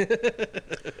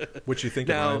what you think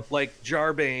of Now, mine? like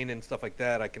Jarbane and stuff like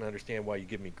that, I can understand why you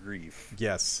give me grief.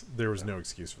 Yes, there was no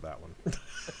excuse for that one.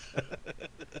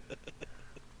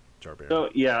 Jarbane. So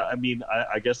yeah, I mean,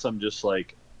 I guess I'm just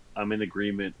like, I'm in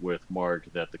agreement with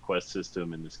Mark that the quest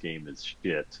system in this game is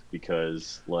shit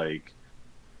because like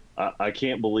I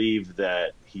can't believe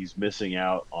that he's missing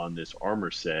out on this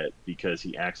armor set because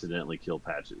he accidentally killed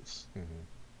Patches.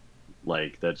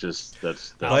 Like that's I'll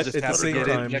But just at the have to same get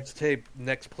it time-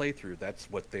 next playthrough.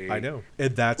 That's what they. I know,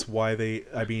 and that's why they.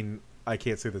 I mean, I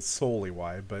can't say that's solely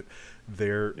why, but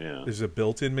there's a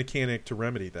built-in mechanic to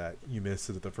remedy that. You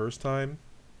missed it the first time,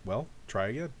 well, try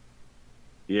again.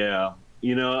 Yeah,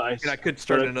 you know, I could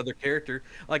start but- another character.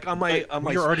 Like on my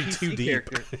You're already PC too deep,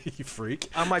 character, you freak.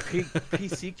 on my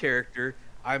PC character,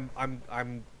 I'm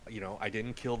I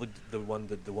didn't kill the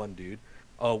one dude.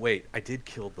 Oh wait, I did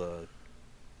kill the.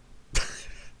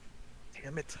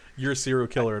 Damn it! You're a serial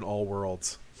killer in all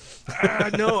worlds.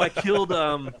 No, I killed.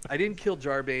 I didn't kill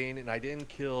Jarbane, and I didn't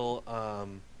kill.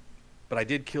 But I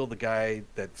did kill the guy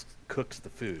that cooks the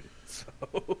food. So.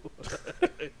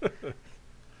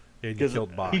 And you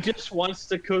killed Bach. he just wants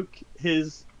to cook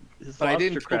his But I lobster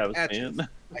didn't kill crabs, Patches. man.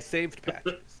 I saved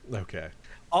Patches. Okay.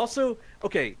 Also,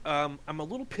 okay, I'm a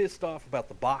little pissed off about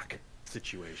the Bach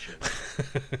situation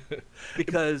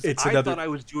because It's I another- thought I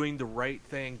was doing the right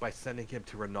thing by sending him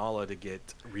to Renala to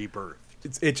get rebirthed.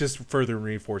 It just further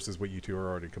reinforces what you two are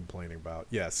already complaining about.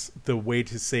 Yes, the way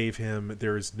to save him,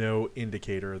 there is no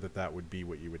indicator that would be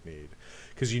what you would need,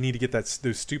 because you need to get those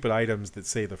stupid items that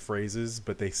say the phrases,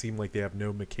 but they seem like they have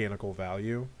no mechanical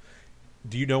value.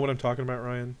 Do you know what I'm talking about,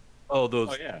 Ryan? Oh, those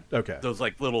Oh yeah. Okay. those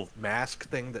like little mask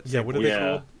thing that. Yeah. What are they Yeah.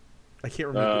 called? I can't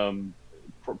remember.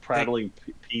 Prattling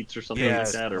Pete's or something Yeah,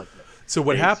 like that. Or So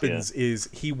what Ace, happens is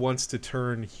he wants to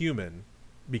turn human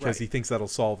because he Right. thinks that'll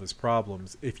solve his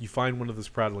problems. If you find one of those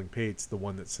prattling pates, the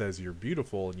one that says you're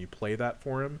beautiful, and you play that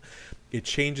for him, it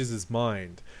changes his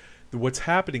mind. What's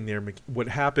happening there, what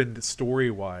happened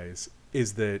story-wise,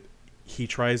 is that he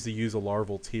tries to use a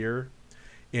larval tear,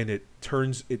 and it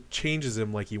changes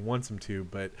him like he wants him to,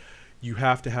 but you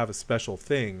have to have a special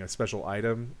thing, a special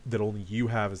item that only you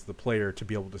have as the player to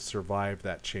be able to survive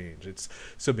that change.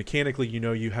 So mechanically,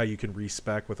 how you can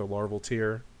respec with a larval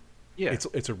tear. Yeah.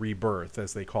 It's a rebirth,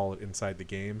 as they call it inside the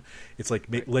game. It's like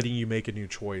letting you make a new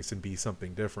choice and be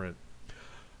something different.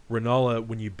 Renala,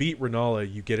 when you beat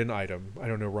Renala, you get an item. I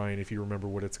don't know, Ryan, if you remember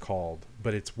what it's called,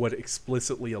 but it's what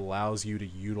explicitly allows you to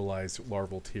utilize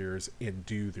larval tears and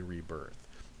do the rebirth.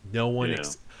 No one, Yeah.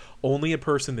 only a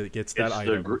person that gets that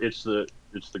item. it's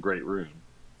the Great Rune.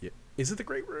 Yeah. Is it the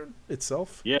Great Rune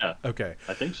itself? Yeah, Okay.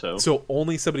 I think so. So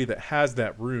only somebody that has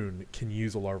that rune can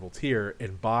use a larval tear,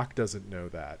 and Bach doesn't know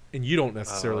that, and you don't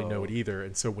necessarily know it either.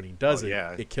 And so when he does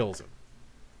yeah. it kills him,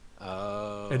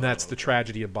 Oh. and that's the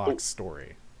tragedy of Bach's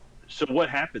story. So what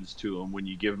happens to him when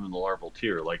you give him the larval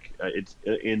tear? Like it's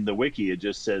in the wiki, it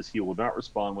just says he will not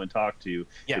respond when talked to.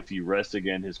 Yeah. If you rest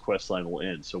again, his quest line will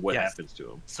end. So what Yes. happens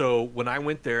to him? So when I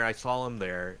went there, I saw him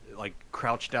there, like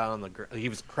crouched down on the ground. He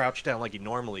was crouched down like he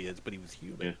normally is, but he was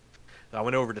human. Yeah. So I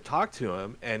went over to talk to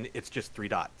him, and it's just 3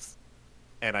 dots.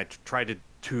 And I tried it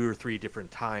 2 or 3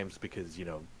 different times because it's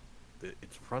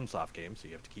a FromSoft game, so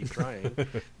you have to keep trying.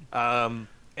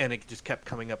 And it just kept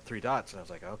coming up 3 dots, and I was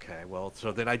like, okay, well.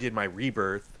 So then I did my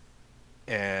rebirth,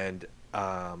 and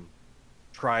I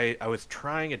was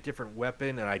trying a different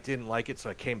weapon, and I didn't like it, so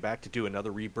I came back to do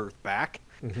another rebirth back,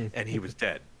 and he was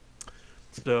dead.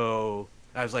 So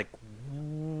I was like,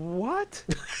 what?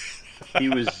 He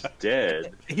was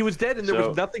dead. He was dead, and there So-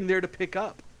 was nothing there to pick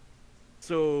up.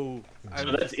 So I So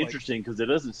was that's just like, interesting because it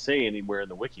doesn't say anywhere in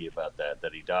the wiki about that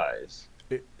he dies.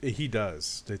 He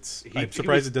does. He I'm was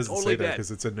surprised it doesn't totally say that dead.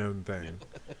 because it's a known thing.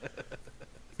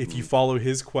 If you follow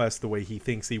his quest the way he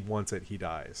thinks he wants it, he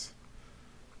dies.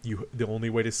 The only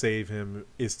way to save him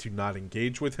is to not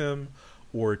engage with him,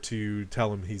 or to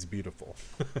tell him he's beautiful.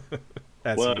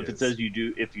 As Well, he if it is. says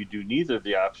if you do neither of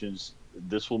the options,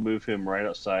 this will move him right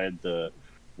outside the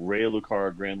Ray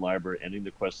Lucara Grand Library, ending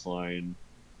the quest line.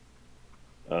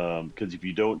 Because if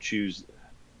you don't choose,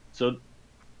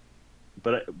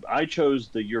 but I chose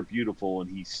the You're Beautiful, and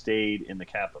he stayed in the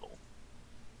capital.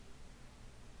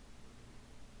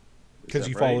 Is because that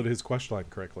you right? followed his quest line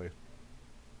correctly.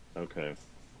 Okay.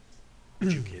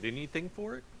 did you get anything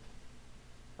for it?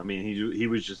 I mean, he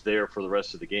was just there for the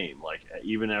rest of the game. Like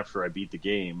even after I beat the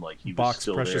game, like he was Bach's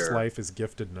still precious there. life is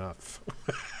gift enough.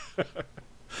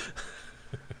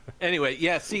 Anyway,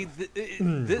 yeah. See,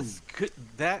 this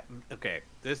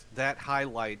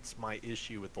highlights my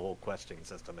issue with the whole questing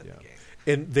system in Yeah. the game.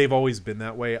 And they've always been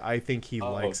that way. I think he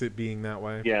Oh. likes it being that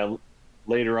way. Yeah.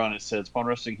 Later on, it says upon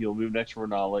resting, he will move next to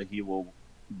Renala. He will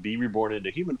be reborn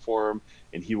into human form,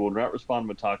 and he will not respond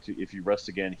when talked to. If you rest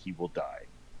again, he will die.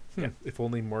 If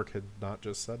only Mark had not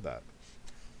just said that.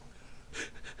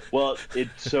 Well,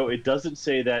 it doesn't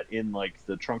say that in like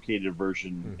the truncated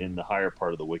version in the higher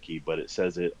part of the wiki, but it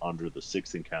says it under the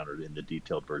 6th encounter in the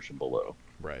detailed version below.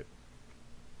 Right.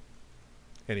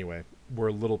 Anyway, we're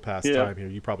a little past Yeah. time here.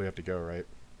 You probably have to go, right?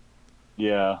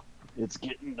 Yeah,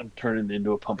 I'm turning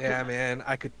into a pumpkin. Yeah, man,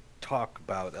 I could talk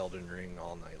about Elden Ring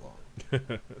all night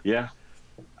long. Yeah.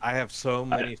 I have so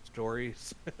many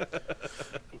stories.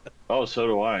 Oh, so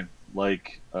do I.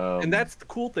 Like, And that's the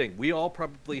cool thing. We all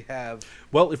probably have.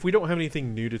 Well, if we don't have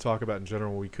anything new to talk about in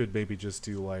general, we could maybe just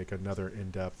do like another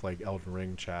in-depth like Elden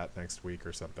Ring chat next week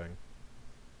or something.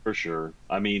 for sure.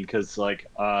 I mean, because like,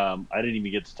 I didn't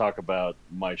even get to talk about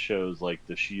my shows like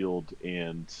The Shield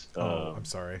and I'm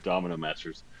sorry. Domino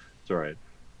Masters. It's all right.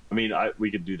 I mean,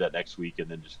 we could do that next week and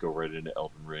then just go right into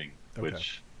Elden Ring, Okay.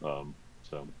 which, so.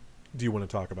 Do you want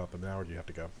to talk about them now, or do you have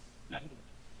to go?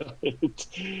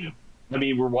 I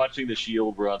mean, we're watching The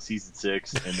Shield. We're on season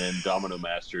 6, and then Domino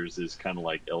Masters is kind of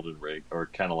like Elden Ring, or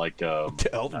kind of like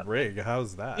Elden Ring?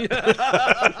 How's that?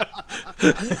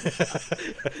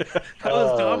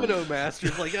 How is Domino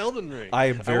Masters like Elden Ring? I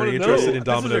am very wanna interested know. in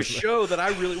Domino. This is a show that I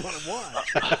really want to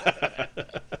watch.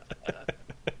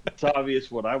 It's obvious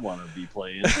what I want to be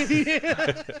playing.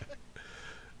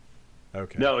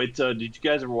 Okay. No, it's. Did you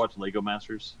guys ever watch Lego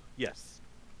Masters? Yes.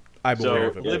 I'm So, aware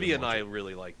of it. but Olivia and didn't I watch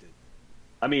really liked it.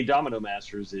 I mean, Domino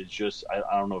Masters is just.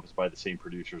 I don't know if it's by the same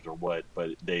producers or what,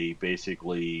 but they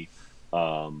basically,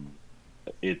 they're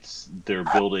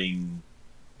building.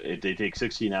 They take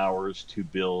 16 hours to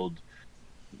build,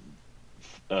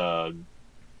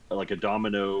 like a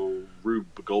domino Rube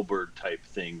Goldberg type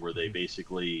thing, where they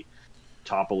basically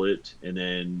topple it, and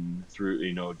then through,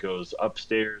 it goes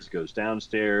upstairs, goes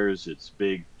downstairs. It's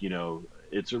big,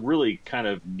 it's a really kind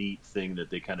of neat thing that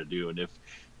they kind of do. And if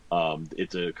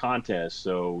it's a contest,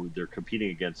 so they're competing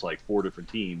against like 4 different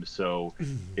teams. So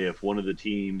if one of the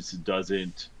teams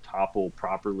doesn't topple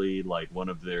properly, like one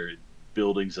of their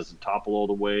buildings doesn't topple all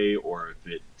the way, or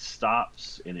if it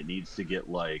stops and it needs to get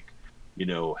like,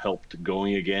 helped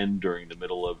going again during the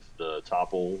middle of the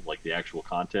topple, like the actual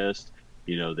contest,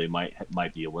 they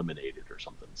might be eliminated or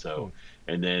something. So,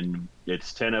 and then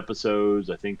it's 10 episodes.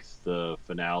 I think the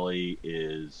finale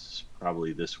is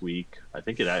probably this week. I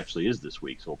think it actually is this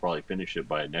week, so we'll probably finish it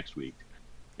by next week.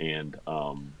 And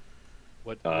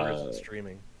Where is it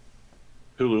streaming?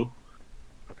 Hulu.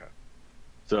 Okay.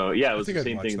 So yeah, it was think the I'd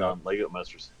same watch thing that. on Lego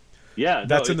Masters. Yeah,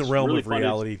 That's in the it's realm really of fun.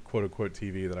 reality, quote unquote,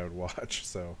 TV that I would watch.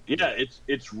 So Yeah,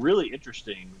 it's really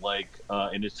interesting. Like,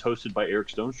 and it's hosted by Eric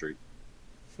Stone Street.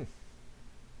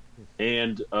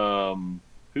 And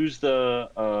who's the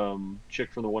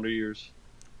chick from the Wonder Years?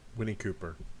 Winnie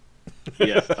Cooper.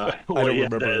 Yeah, I don't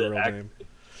remember her real name.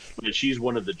 But she's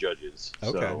one of the judges.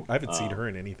 Okay, So, I haven't seen her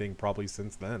in anything probably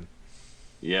since then.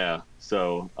 Yeah.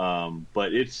 So,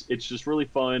 but it's just really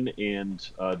fun, and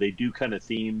they do kind of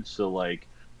themes. So, like,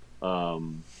 I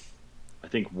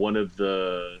think one of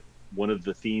the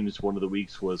themes, one of the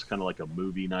weeks was kind of like a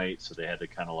movie night. So they had to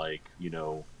kind of like,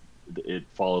 it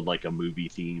followed like a movie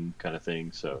theme kind of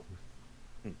thing. So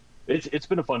it's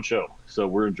been a fun show. So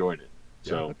we're enjoying it.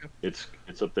 So it's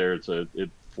up there. It's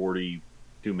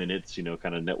 42 minutes,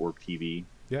 kind of network TV.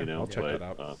 Yeah, I'll check that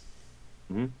out.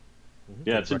 Yeah,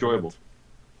 Good it's enjoyable.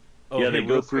 Oh, Yeah, hey, they real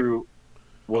go quick- through.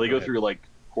 Well, Oh, they go go ahead. through like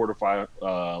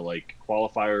like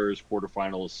qualifiers,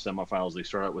 quarterfinals, semifinals. They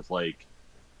start out with like,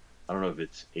 I don't know if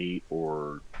it's 8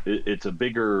 or it's a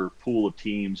bigger pool of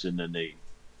teams, and then they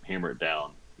hammer it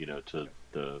down, to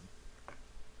the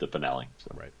finale.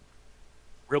 So. Right.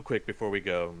 Real quick before we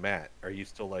go, Matt, are you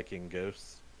still liking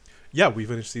Ghosts? Yeah, we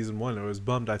finished season 1. I was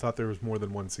bummed. I thought there was more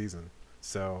than one season.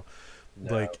 So,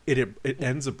 No. like, it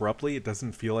ends abruptly. It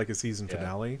doesn't feel like a season Yeah.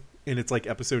 finale. And it's like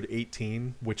episode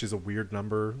 18, which is a weird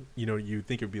number. You'd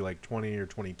think it would be like 20 or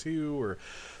 22 or...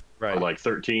 Right. Or like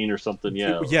 13 or something.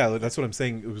 Yeah. Yeah, that's what I'm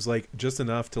saying. It was like just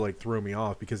enough to like throw me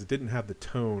off because it didn't have the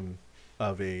tone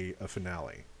of a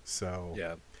finale. So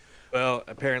Yeah. Well,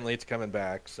 apparently it's coming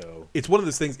back, so it's one of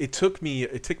those things. It took me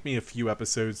a few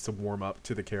episodes to warm up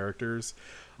to the characters.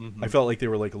 I felt like they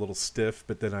were like a little stiff,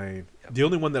 but then the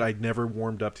only one that I'd never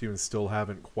warmed up to and still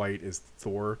haven't quite is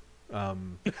Thor.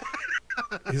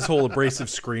 His whole abrasive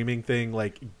screaming thing,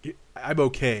 like I'm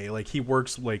okay. Like he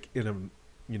works like in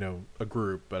a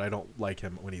group, but I don't like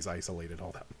him when he's isolated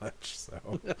all that much.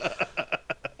 So,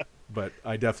 but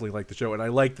I definitely like the show, and I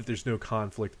like that there's no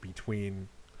conflict between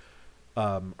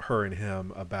her and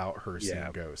him about her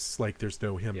seeing ghosts. Like there's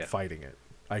no him fighting it.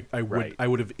 I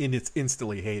would have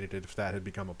instantly hated it if that had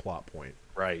become a plot point.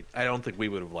 right. I don't think we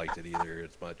would have liked it either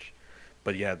as much.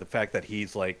 But yeah, the fact that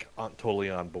he's like totally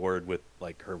on board with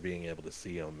like her being able to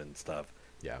see him and stuff.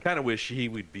 Yeah. Kind of wish he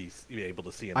would be able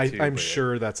to see him too. I'm but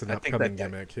sure that's an I think upcoming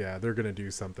that- gimmick. Yeah, they're gonna do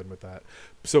something with that.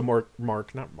 So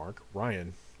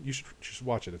Ryan, you should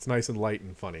watch it. It's nice and light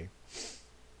and funny.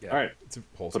 Yeah. All right, It's put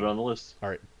wholesome. it on the list. All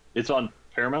right. It's on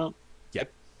Paramount.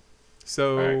 Yep.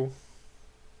 So, All right.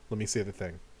 let me say the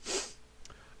thing.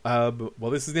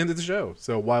 Well, this is the end of the show.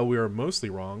 So while we are mostly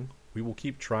wrong, we will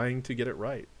keep trying to get it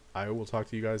right. I will talk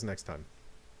to you guys next time.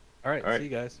 All right. All right. See you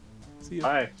guys. See you.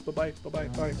 Bye. Bye-bye. Bye-bye.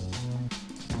 Bye.